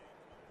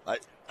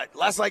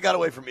 Last night got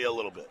away from me a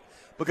little bit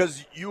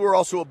because you were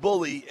also a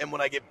bully, and when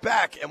I get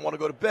back and want to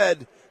go to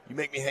bed, you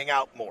make me hang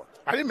out more.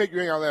 I didn't make you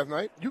hang out last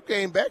night. You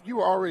came back, you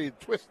were already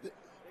twisted.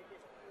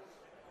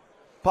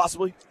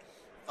 Possibly.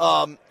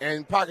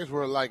 And pockets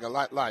were like a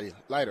lot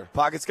lighter.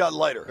 Pockets got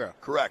lighter. Yeah.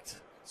 Correct.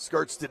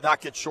 Skirts did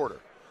not get shorter.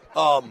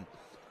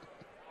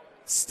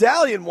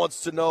 Stallion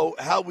wants to know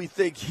how we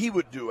think he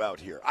would do out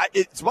here.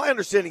 It's my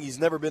understanding he's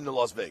never been to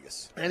Las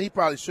Vegas. And he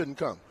probably shouldn't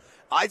come.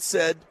 I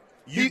said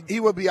he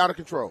would be out of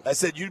control. I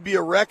said you'd be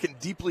a wreck and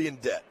deeply in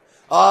debt.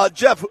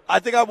 Jeff, I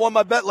think I won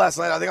my bet last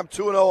night. I think I'm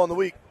 2-0 on the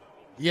week.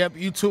 Yep,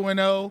 you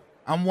 2-0.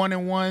 I'm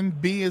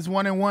 1-1. B is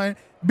 1-1.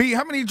 B,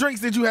 how many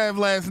drinks did you have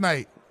last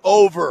night?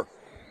 Over.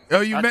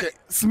 Oh, you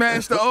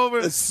smashed the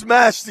over?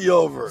 Smashed the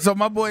over. So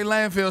my boy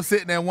Landfill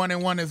sitting at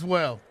 1-1 as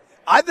well.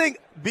 I think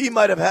B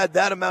might have had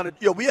that amount of,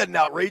 we had an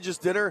outrageous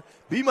dinner.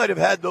 B might have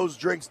had those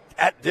drinks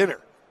at dinner.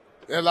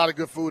 There's a lot of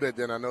good food at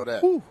dinner, I know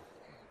that. Whew.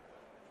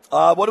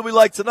 What do we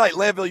like tonight?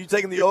 Landville, you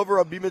taking the over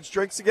on B-Mitch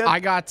drinks again?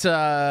 I got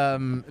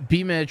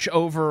B-Mitch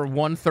over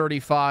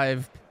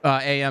 1:35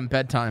 a.m.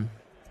 bedtime.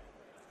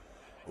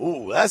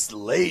 Ooh, that's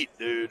late,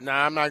 dude.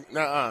 Nah, I'm not.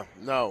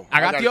 No.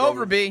 I got the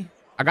over, B.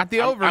 I got the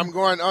over. I'm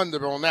going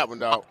under on that one,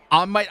 dog.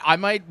 I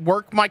might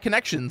work my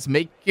connections.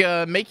 Make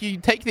you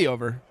take the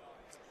over.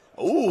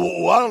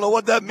 Ooh, I don't know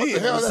what that means.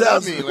 What the hell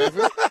does that mean,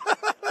 Landfill?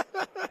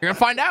 You're gonna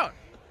find out.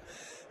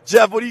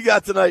 Jeff, what do you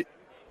got tonight?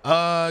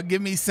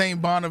 Give me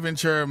St.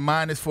 Bonaventure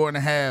minus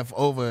 4.5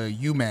 over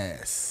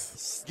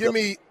UMass. Give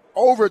me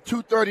over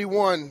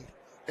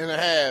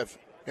 231.5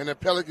 in the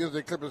Pelicans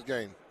and Clippers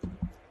game.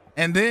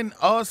 And then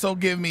also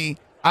give me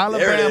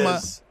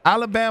Alabama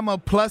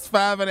plus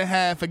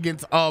 5.5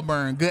 against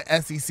Auburn. Good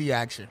SEC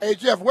action. Hey,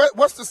 Jeff,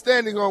 what's the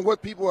standing on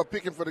what people are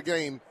picking for the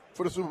game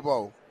for the Super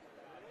Bowl?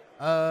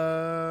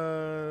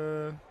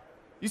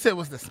 You said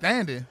what's the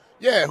standing?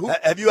 Yeah.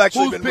 Have you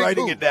actually been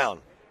writing it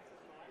down?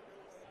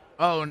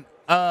 Oh,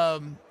 our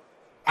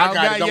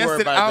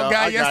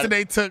guy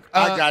yesterday took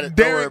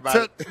Derek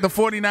took the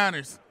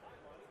 49ers.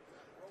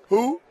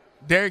 Who?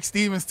 Derek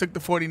Stevens took the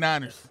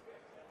 49ers.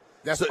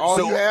 That's all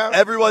you have?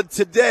 Everyone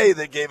today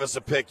that gave us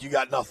a pick, you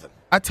got nothing.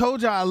 I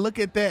told y'all I look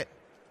at that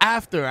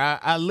after.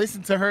 I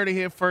listened to her to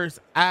hear first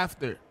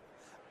after.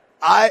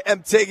 I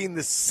am taking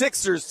the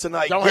Sixers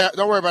tonight. Don't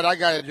worry about it. I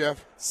got it,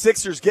 Jeff.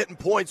 Sixers getting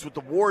points with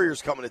the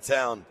Warriors coming to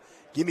town.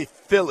 Give me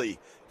Philly.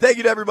 Thank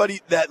you to everybody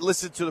that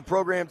listened to the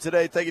program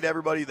today. Thank you to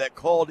everybody that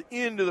called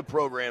into the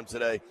program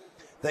today.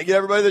 Thank you to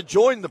everybody that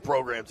joined the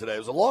program today. It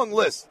was a long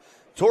list.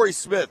 Torrey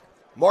Smith,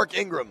 Mark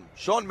Ingram,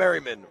 Sean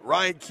Merriman,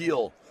 Ryan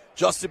Keel,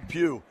 Justin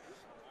Pugh.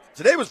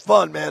 Today was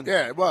fun, man.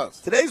 Yeah, it was.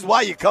 Today's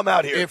why you come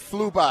out here. It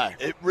flew by.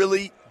 It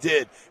really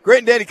did. Grant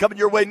and Danny coming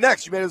your way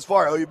next. You made it this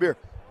far. I owe you a beer.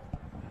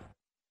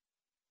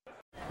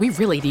 We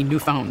really need new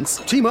phones.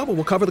 T-Mobile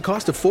will cover the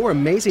cost of 4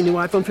 amazing new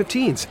iPhone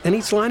 15s, and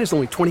each line is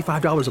only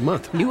 $25 a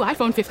month. New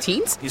iPhone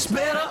 15s? It's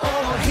better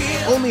over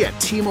here. Only at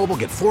T-Mobile,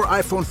 get 4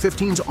 iPhone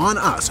 15s on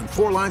us and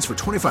 4 lines for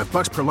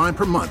 $25 per line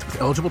per month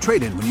with eligible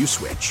trade-in when you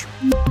switch.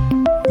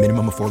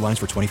 Minimum of 4 lines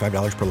for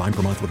 $25 per line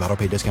per month with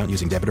auto-pay discount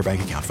using debit or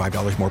bank account.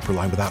 $5 more per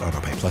line without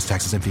auto-pay, plus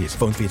taxes and fees.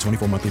 Phone fee at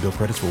 24 monthly bill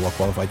credits for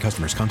well-qualified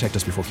customers. Contact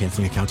us before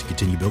canceling account to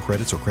continue bill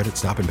credits or credit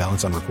stop and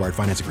balance on required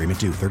finance agreement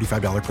due.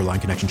 $35 per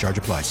line connection charge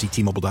applies. See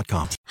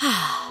T-Mobile.com.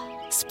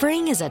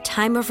 Spring is a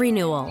time of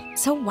renewal,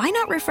 so why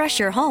not refresh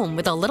your home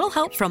with a little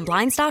help from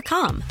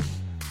Blinds.com?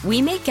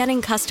 We make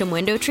getting custom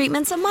window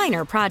treatments a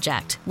minor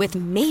project with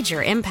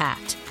major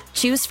impact.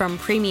 Choose from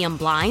premium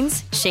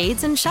blinds,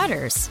 shades, and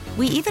shutters.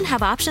 We even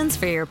have options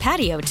for your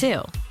patio,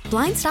 too.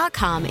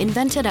 Blinds.com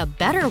invented a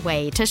better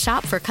way to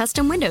shop for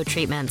custom window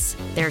treatments.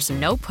 There's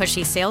no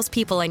pushy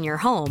salespeople in your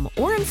home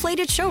or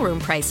inflated showroom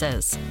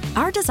prices.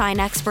 Our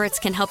design experts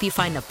can help you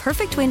find the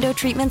perfect window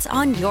treatments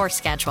on your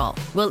schedule.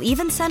 We'll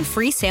even send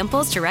free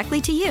samples directly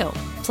to you.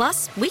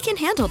 Plus, we can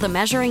handle the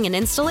measuring and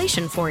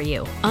installation for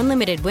you.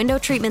 Unlimited window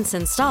treatments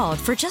installed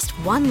for just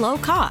one low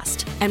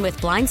cost. And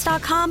with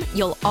Blinds.com,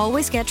 you'll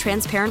always get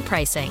transparent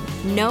pricing.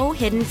 No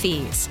hidden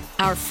fees.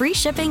 Our free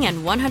shipping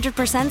and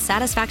 100%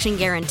 satisfaction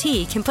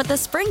guarantee can put the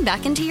spring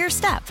back into your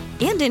step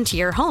and into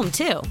your home,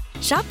 too.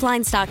 Shop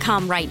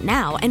Blinds.com right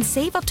now and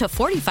save up to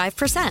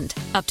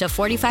 45%. Up to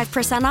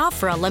 45% off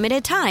for a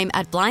limited time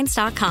at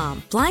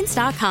Blinds.com.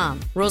 Blinds.com.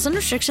 Rules and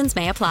restrictions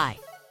may apply.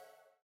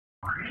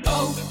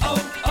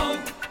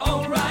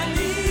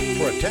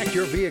 Protect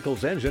your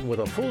vehicle's engine with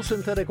a full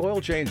synthetic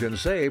oil change and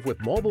save with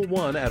Mobile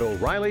One at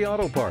O'Reilly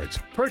Auto Parts.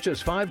 Purchase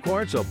 5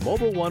 quarts of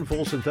Mobile One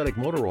full synthetic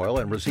motor oil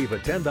and receive a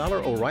 $10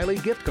 O'Reilly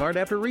gift card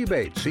after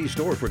rebate. See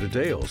store for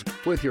details.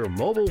 With your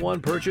Mobile One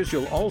purchase,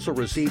 you'll also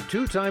receive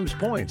 2 times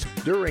points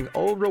during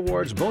O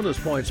Rewards Bonus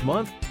Points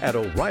Month at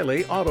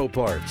O'Reilly Auto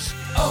Parts.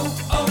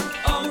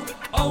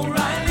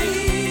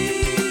 O'Reilly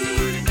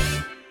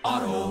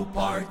Auto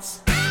Parts.